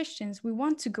as Christians, we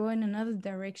want to go in another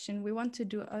direction. We want to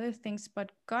do other things,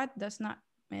 but God does not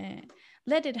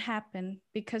let it happen,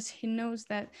 because he knows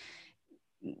that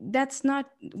that's not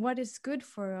what is good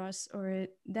for us, or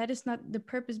that is not the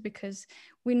purpose, because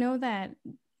we know that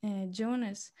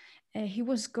Jonas, he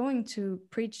was going to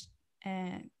preach,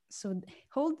 so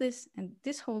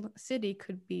this whole city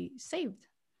could be saved.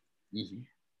 Mm-hmm.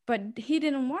 But he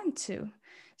didn't want to.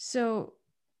 So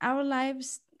our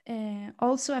lives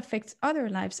also affects other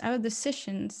lives. Our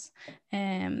decisions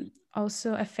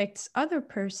also affects other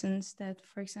persons. That,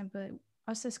 for example,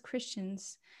 us as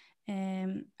Christians,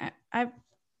 I've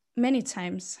many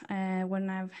times when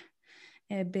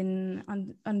I've been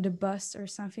on the bus or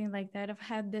something like that, I've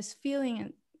had this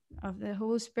feeling of the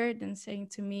Holy Spirit and saying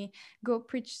to me, go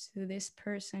preach to this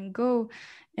person, go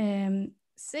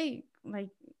say, like,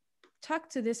 talk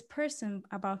to this person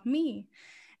about me.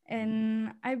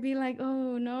 And I'd be like,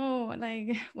 oh no,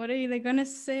 like, what are they gonna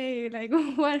say? Like,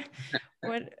 what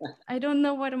I don't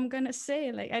know what I'm gonna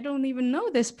say. Like, I don't even know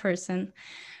this person.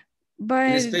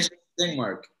 But especially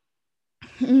Denmark.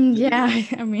 Yeah,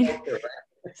 I mean,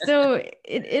 so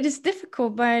it is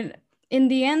difficult, but in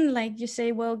the end, like you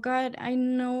say, well, God, I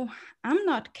know I'm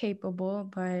not capable,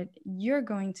 but you're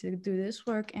going to do this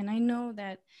work, and I know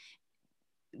that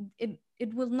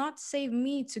it will not save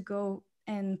me to go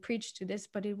and preach to this,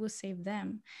 but it will save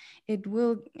them. It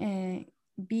will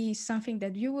be something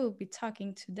that you will be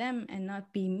talking to them and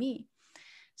not be me.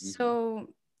 Mm-hmm.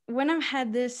 So when I've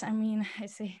had this, I mean, I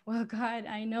say, well, God,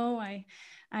 I know I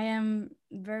am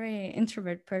very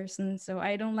introvert person, so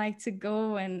I don't like to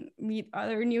go and meet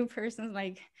other new persons,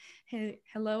 like, hey,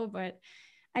 hello, but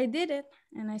I did it.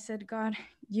 And I said, God,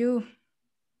 you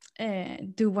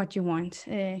do what you want.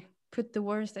 Put the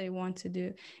words that you want to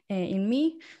do in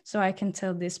me, so I can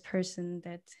tell this person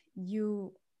that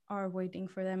you are waiting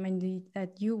for them, and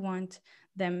that you want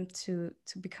them to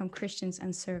become Christians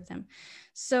and serve them.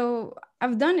 So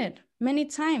I've done it many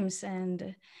times,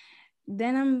 and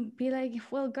then I'm be like,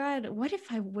 well, God, what if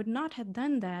I would not have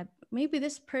done that? Maybe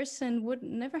this person would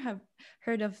never have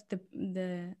heard of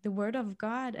the word of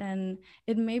God, and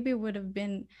it maybe would have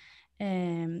been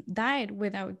died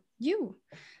without you.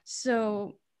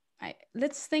 So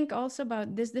let's think also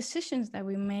about these decisions that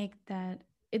we make, that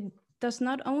it does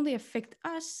not only affect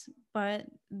us, but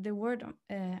the world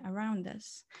around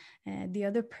us, the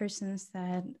other persons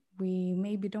that we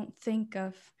maybe don't think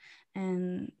of,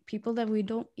 and people that we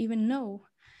don't even know,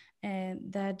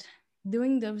 that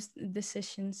doing those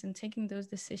decisions and taking those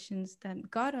decisions that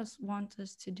God wants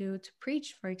us to do, to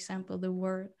preach, for example, the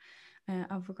word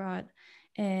of God,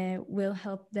 will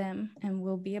help them and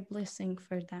will be a blessing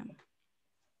for them.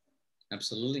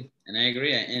 Absolutely, and I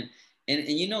agree. And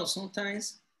you know,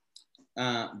 sometimes,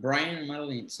 Brian and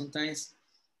Madeline, sometimes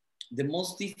the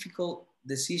most difficult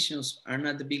decisions are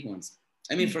not the big ones.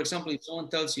 I mean, for example, if someone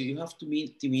tells you you have to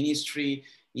meet the ministry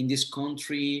in this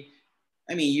country,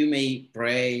 I mean, you may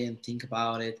pray and think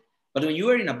about it, but when you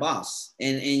are in a bus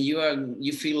and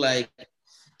you feel like,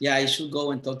 yeah, I should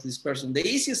go and talk to this person, the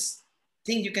easiest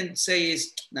thing you can say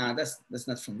is, nah, that's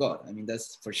not from God. I mean,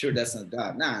 that's for sure, that's not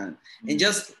God. Nah, and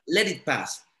just let it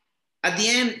pass. At the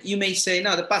end, you may say,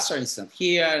 no, the pastor is not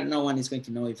here. No one is going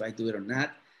to know if I do it or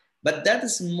not. But that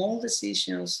small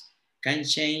decisions can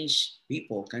change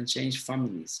people, can change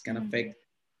families, can affect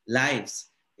lives.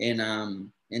 And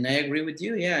I agree with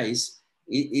you. Yeah,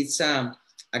 it's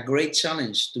a great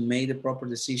challenge to make the proper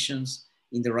decisions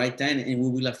in the right time, and we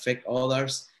will affect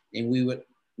others. And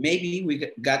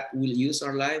maybe God will use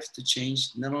our lives to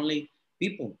change not only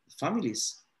people,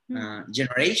 families,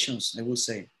 generations, I would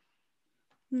say.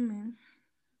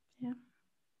 Yeah,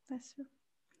 that's true.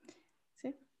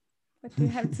 See, what do you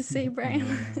have to say, Brian?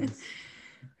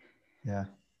 Yeah.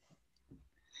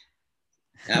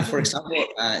 For example,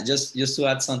 just to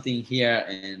add something here,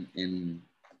 and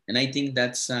I think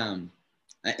that's in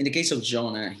the case of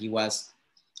Jonah, he was,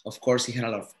 of course, he had a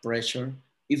lot of pressure.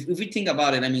 If we think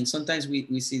about it, I mean, sometimes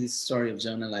we see this story of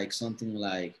Jonah like something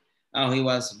like, oh, he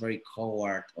was very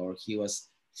coward, or he was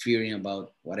fearing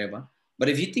about whatever. But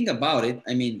if you think about it,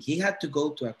 I mean, he had to go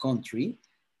to a country,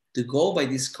 to go by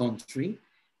this country,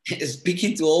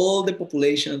 speaking to all the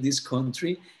population of this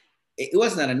country. It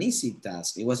was not an easy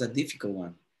task. It was a difficult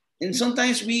one. And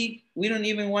sometimes we don't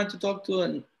even want to talk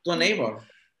to a neighbor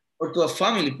or to a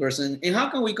family person. And how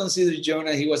can we consider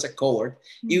Jonah he was a coward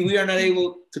if we are not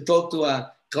able to talk to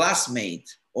a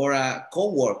classmate or a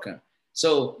co-worker?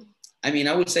 So, I mean,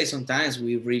 I would say sometimes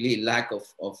we really lack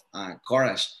of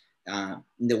courage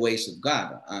in the ways of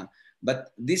God.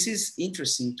 But this is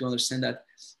interesting to understand that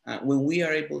when we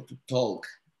are able to talk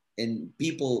and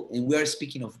people, and we are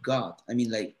speaking of God, I mean,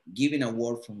 like giving a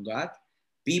word from God,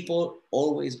 people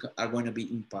always are going to be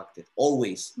impacted,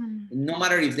 always. No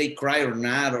matter if they cry or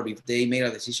not, or if they made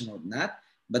a decision or not,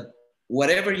 but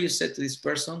whatever you said to this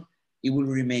person, it will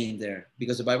remain there,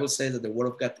 because the Bible says that the word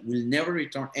of God will never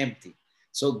return empty.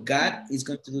 So God is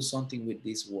going to do something with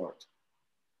this word.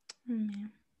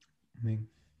 Amen. Amen.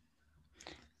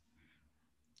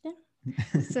 Yeah.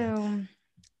 So,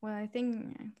 well, I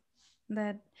think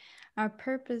that our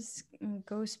purpose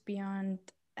goes beyond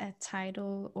a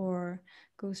title, or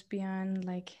goes beyond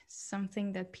like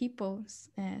something that people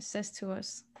says to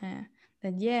us,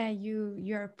 that yeah,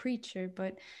 you're a preacher.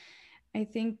 But I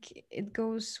think it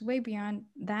goes way beyond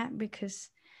that, because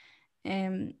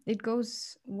it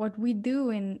goes what we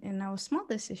do in our small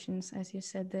decisions, as you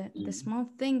said, the small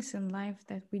things in life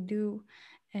that we do,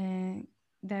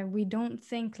 that we don't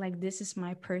think like this is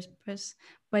my purpose,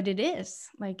 but it is.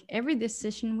 Like every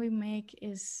decision we make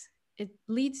it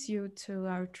leads you to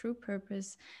our true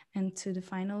purpose and to the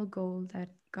final goal that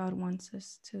God wants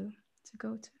us to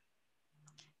go to.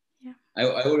 Yeah. I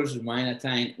always remind a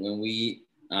time when we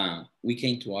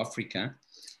came to Africa,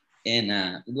 and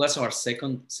it was our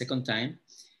second time.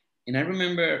 And I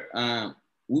remember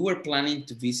we were planning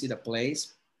to visit a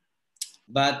place,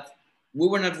 but we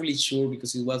were not really sure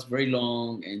because it was very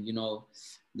long, and you know,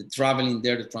 the traveling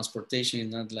there, the transportation is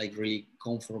not like really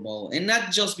comfortable, and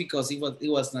not just because it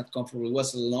was not comfortable. It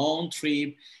was a long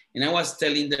trip, and I was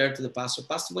telling there to the pastor,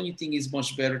 don't you think it's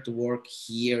much better to work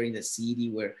here in the city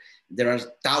where there are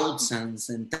thousands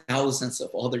and thousands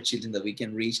of other children that we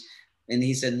can reach? And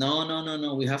he said,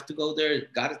 no, we have to go there.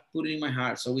 God put it in my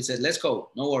heart. So we said, let's go,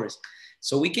 no worries.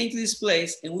 So we came to this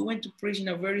place and we went to preach in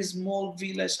a very small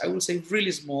village, I would say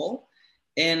really small.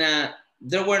 And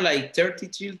there were like 30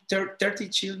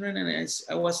 children. And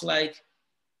I was like,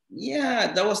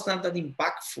 yeah, that was not that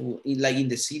impactful. Like in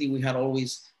the city, we had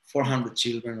always 400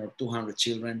 children or 200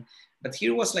 children. But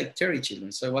here was like 30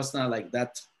 children. So it was not like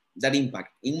that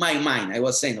impact. In my mind, I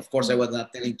was saying, of course, I was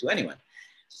not telling to anyone.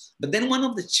 But then one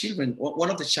of the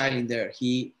child in there,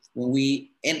 when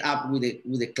we end up with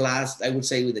the class, I would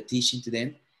say with the teaching to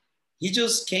them, he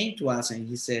just came to us and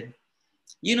he said,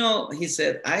 he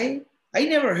said, I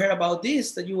never heard about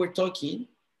this that you were talking.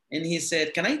 And he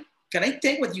said, can I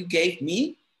take what you gave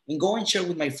me and go and share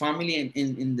with my family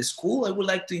in the school? I would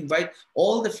like to invite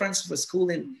all the friends of the school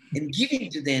and give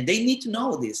it to them. They need to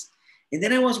know this. And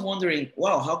then I was wondering,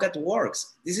 wow, how that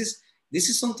works. This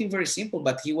is something very simple,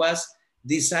 but he was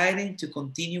deciding to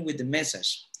continue with the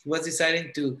message. He was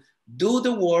deciding to do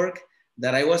the work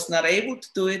that I was not able to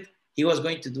do it. He was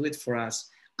going to do it for us.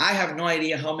 I have no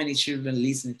idea how many children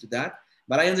listening to that,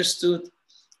 but I understood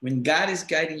when God is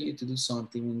guiding you to do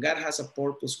something, when God has a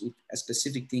purpose with a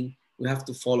specific thing, we have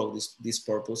to follow this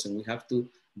purpose, and we have to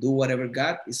do whatever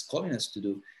God is calling us to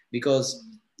do, because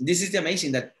this is the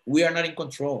amazing that we are not in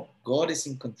control. God is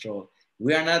in control.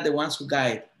 We are not the ones who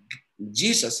guide.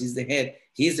 Jesus is the head.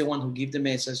 He's the one who gives the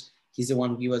message. He's the one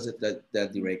who gives us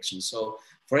that direction. So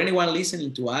for anyone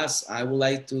listening to us, I would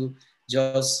like to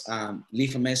just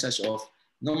leave a message of,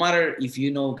 no matter if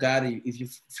you know God, if you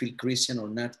feel Christian or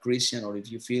not Christian, or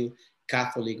if you feel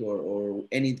Catholic or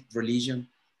any religion,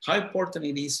 how important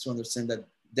it is to understand that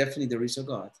definitely there is a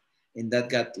God, and that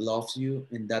God loves you,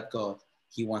 and that God,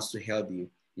 he wants to help you,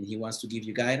 and he wants to give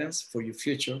you guidance for your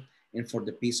future and for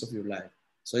the peace of your life.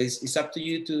 So it's up to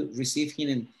you to receive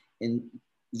him and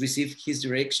receive his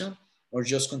direction, or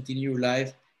just continue your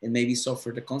life and maybe suffer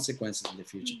the consequences in the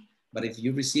future. But if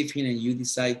you receive him and you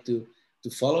decide to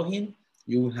follow him,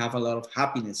 you will have a lot of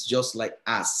happiness, just like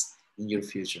us, in your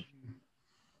future.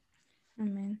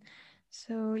 Amen.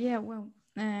 So yeah, well,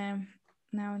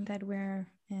 now that we're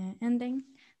ending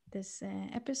this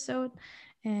episode,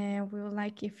 we would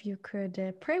like if you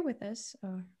could pray with us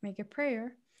or make a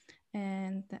prayer,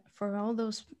 and for all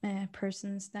those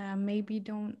persons that maybe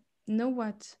don't know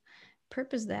what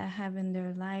purpose they have in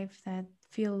their life, that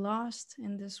feel lost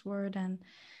in this world,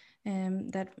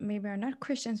 and that maybe are not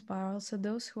Christians, but also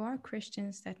those who are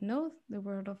Christians that know the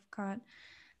word of God,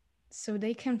 so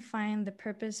they can find the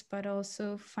purpose, but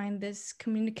also find this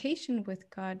communication with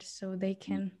God, so they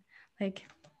can like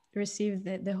receive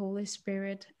the Holy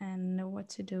Spirit and know what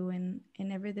to do in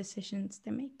every decisions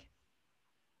they make.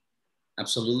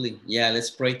 Absolutely. Yeah, let's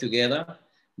pray together.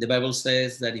 The Bible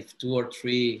says that if 2 or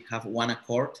 3 have one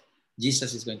accord,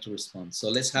 Jesus is going to respond. So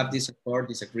let's have this accord,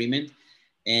 this agreement,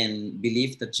 and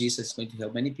believe that Jesus is going to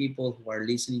help many people who are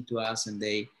listening to us, and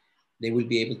they will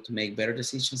be able to make better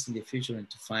decisions in the future and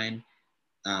to find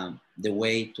the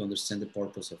way to understand the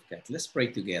purpose of God. Let's pray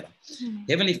together. Amen.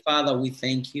 Heavenly Father, we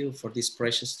thank you for this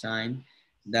precious time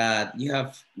that you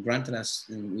have granted us,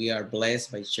 and we are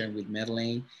blessed by sharing with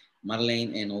Madeleine,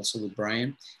 and also with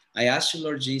Brian. I ask you,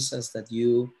 Lord Jesus, that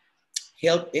you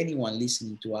help anyone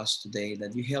listening to us today,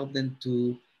 that you help them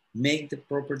to make the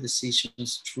proper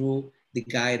decisions through the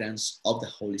guidance of the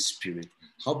Holy Spirit.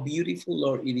 How beautiful,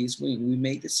 Lord, it is when we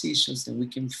make decisions and we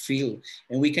can feel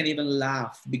and we can even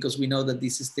laugh because we know that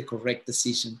this is the correct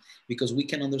decision, because we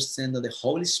can understand that the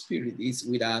Holy Spirit is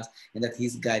with us and that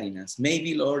He's guiding us.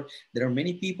 Maybe, Lord, there are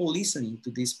many people listening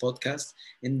to this podcast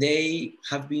and they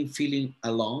have been feeling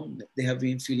alone, they have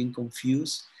been feeling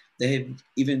confused, they have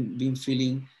even been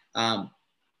feeling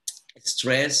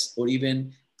stress, or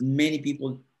even many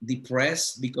people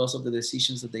depressed because of the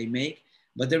decisions that they make.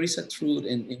 But there is a truth,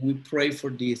 and we pray for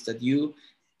this, that you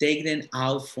take them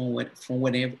out from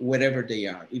wherever they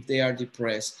are. If they are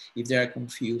depressed, if they are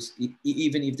confused,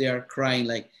 even if they are crying,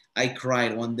 like I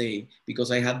cried one day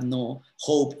because I had no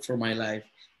hope for my life.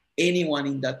 Anyone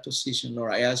in that position,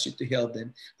 Lord, I ask you to help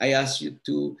them. I ask you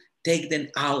to take them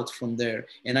out from there,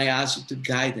 and I ask you to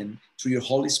guide them through your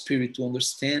Holy Spirit to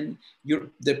understand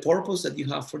the purpose that you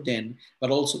have for them,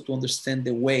 but also to understand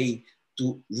the way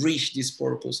to reach this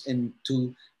purpose and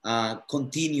to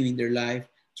continue in their life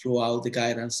throughout the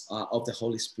guidance of the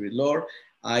Holy Spirit. Lord,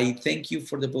 I thank you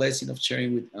for the blessing of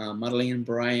sharing with Madeleine and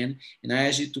Brian, and I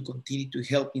ask you to continue to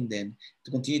help them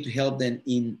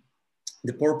in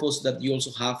the purpose that you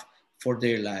also have for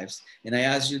their lives. And I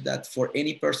ask you that for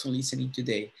any person listening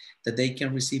today, that they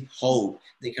can receive hope,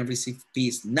 they can receive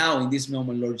peace. Now, in this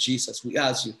moment, Lord Jesus, we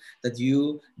ask you that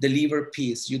you deliver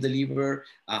peace, you deliver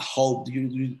hope,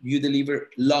 you deliver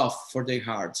love for their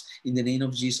hearts. In the name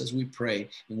of Jesus, we pray.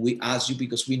 And we ask you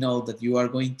because we know that you are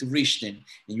going to reach them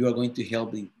and you are going to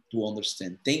help them to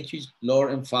understand. Thank you,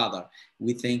 Lord and Father.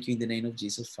 We thank you in the name of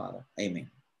Jesus, Father. Amen.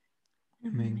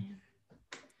 Amen.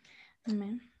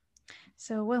 Amen.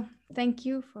 So, well, thank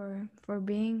you for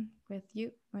being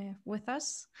with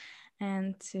us,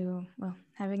 and to, well,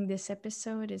 having this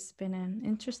episode. It's been an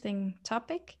interesting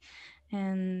topic,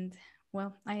 and,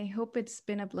 well, I hope it's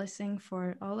been a blessing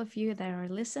for all of you that are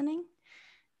listening.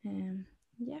 And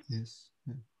yeah. Yes.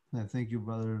 Thank you,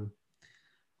 brother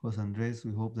Jose Andres.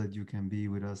 We hope that you can be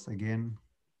with us again,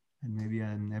 and maybe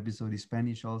an episode in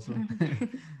Spanish also.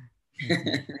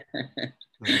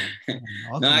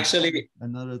 Also, no, actually,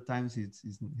 another times it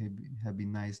have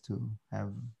been nice to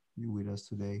have you with us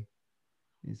today.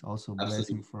 It's also a blessing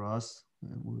absolutely. for us.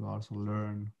 We also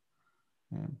learn.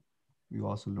 We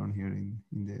also learn here in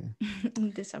the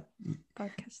in this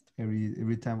podcast.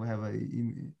 Every time we have a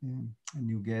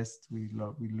new guest, we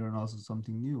learn also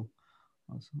something new.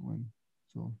 Also,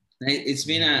 It's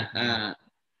been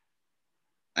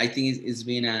I think it's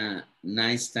been a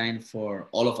nice time for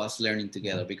all of us learning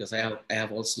together, because I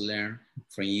have also learned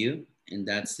from you, and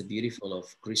that's the beautiful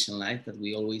of Christian life, that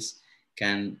we always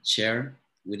can share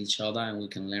with each other and we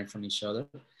can learn from each other.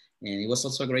 And it was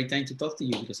also a great time to talk to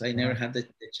you, because I never had the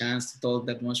chance to talk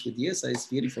that much with you, so it's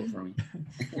beautiful for me.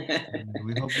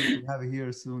 We hope we have it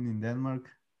here soon in Denmark,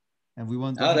 and we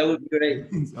want to that would be great.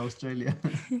 In Australia.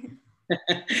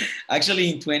 Actually,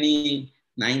 in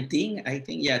 2019, I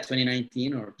think,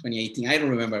 2019 or 2018, I don't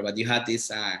remember, but you had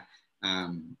this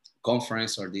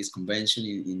conference or this convention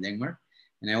in Denmark,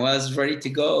 and I was ready to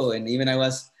go, and even I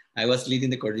was leading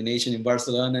the coordination in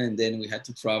Barcelona, and then we had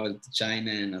to travel to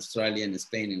China and Australia and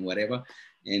Spain and whatever,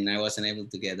 and I wasn't able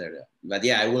to get there. But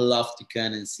yeah, I would love to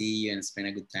come and see you and spend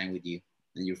a good time with you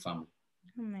and your family.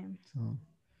 Amen.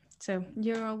 So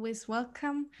you're always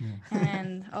welcome. Yeah.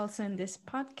 And also in this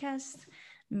podcast,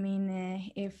 I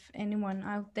mean, if anyone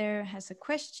out there has a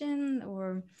question,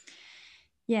 or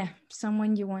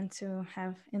someone you want to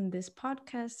have in this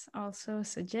podcast, also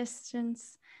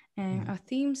suggestions and our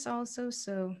themes also.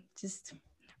 So just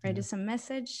write us a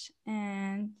message,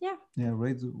 and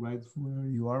write where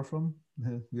you are from.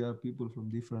 We are people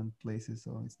from different places,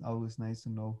 so it's always nice to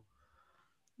know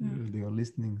they are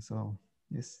listening. So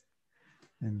yes.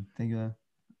 And thank you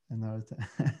another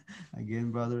time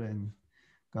again, brother, and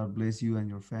God bless you and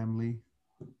your family.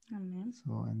 Amen.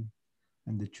 So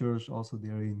and the church also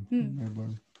there in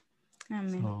Melbourne.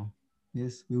 Amen. So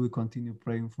yes, we will continue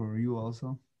praying for you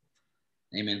also.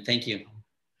 Amen. Thank you.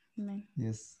 Amen.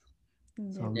 Yes.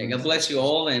 So God bless you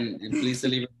all, and please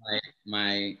deliver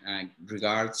my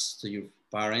regards to your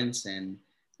parents and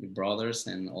your brothers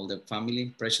and all the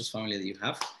family, precious family that you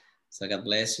have. So God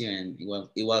bless you, and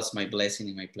it was my blessing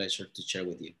and my pleasure to share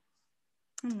with you.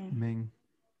 Amen.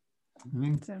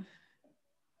 Amen. So.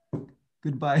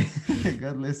 Goodbye.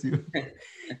 God bless you.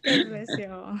 God bless you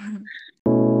all.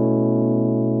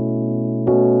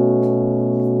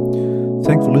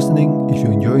 Thanks for listening. If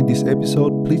you enjoyed this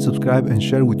episode, please subscribe and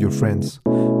share with your friends.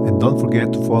 And don't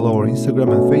forget to follow our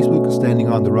Instagram and Facebook, Standing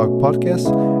on the Rock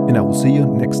Podcast, and I will see you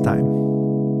next time.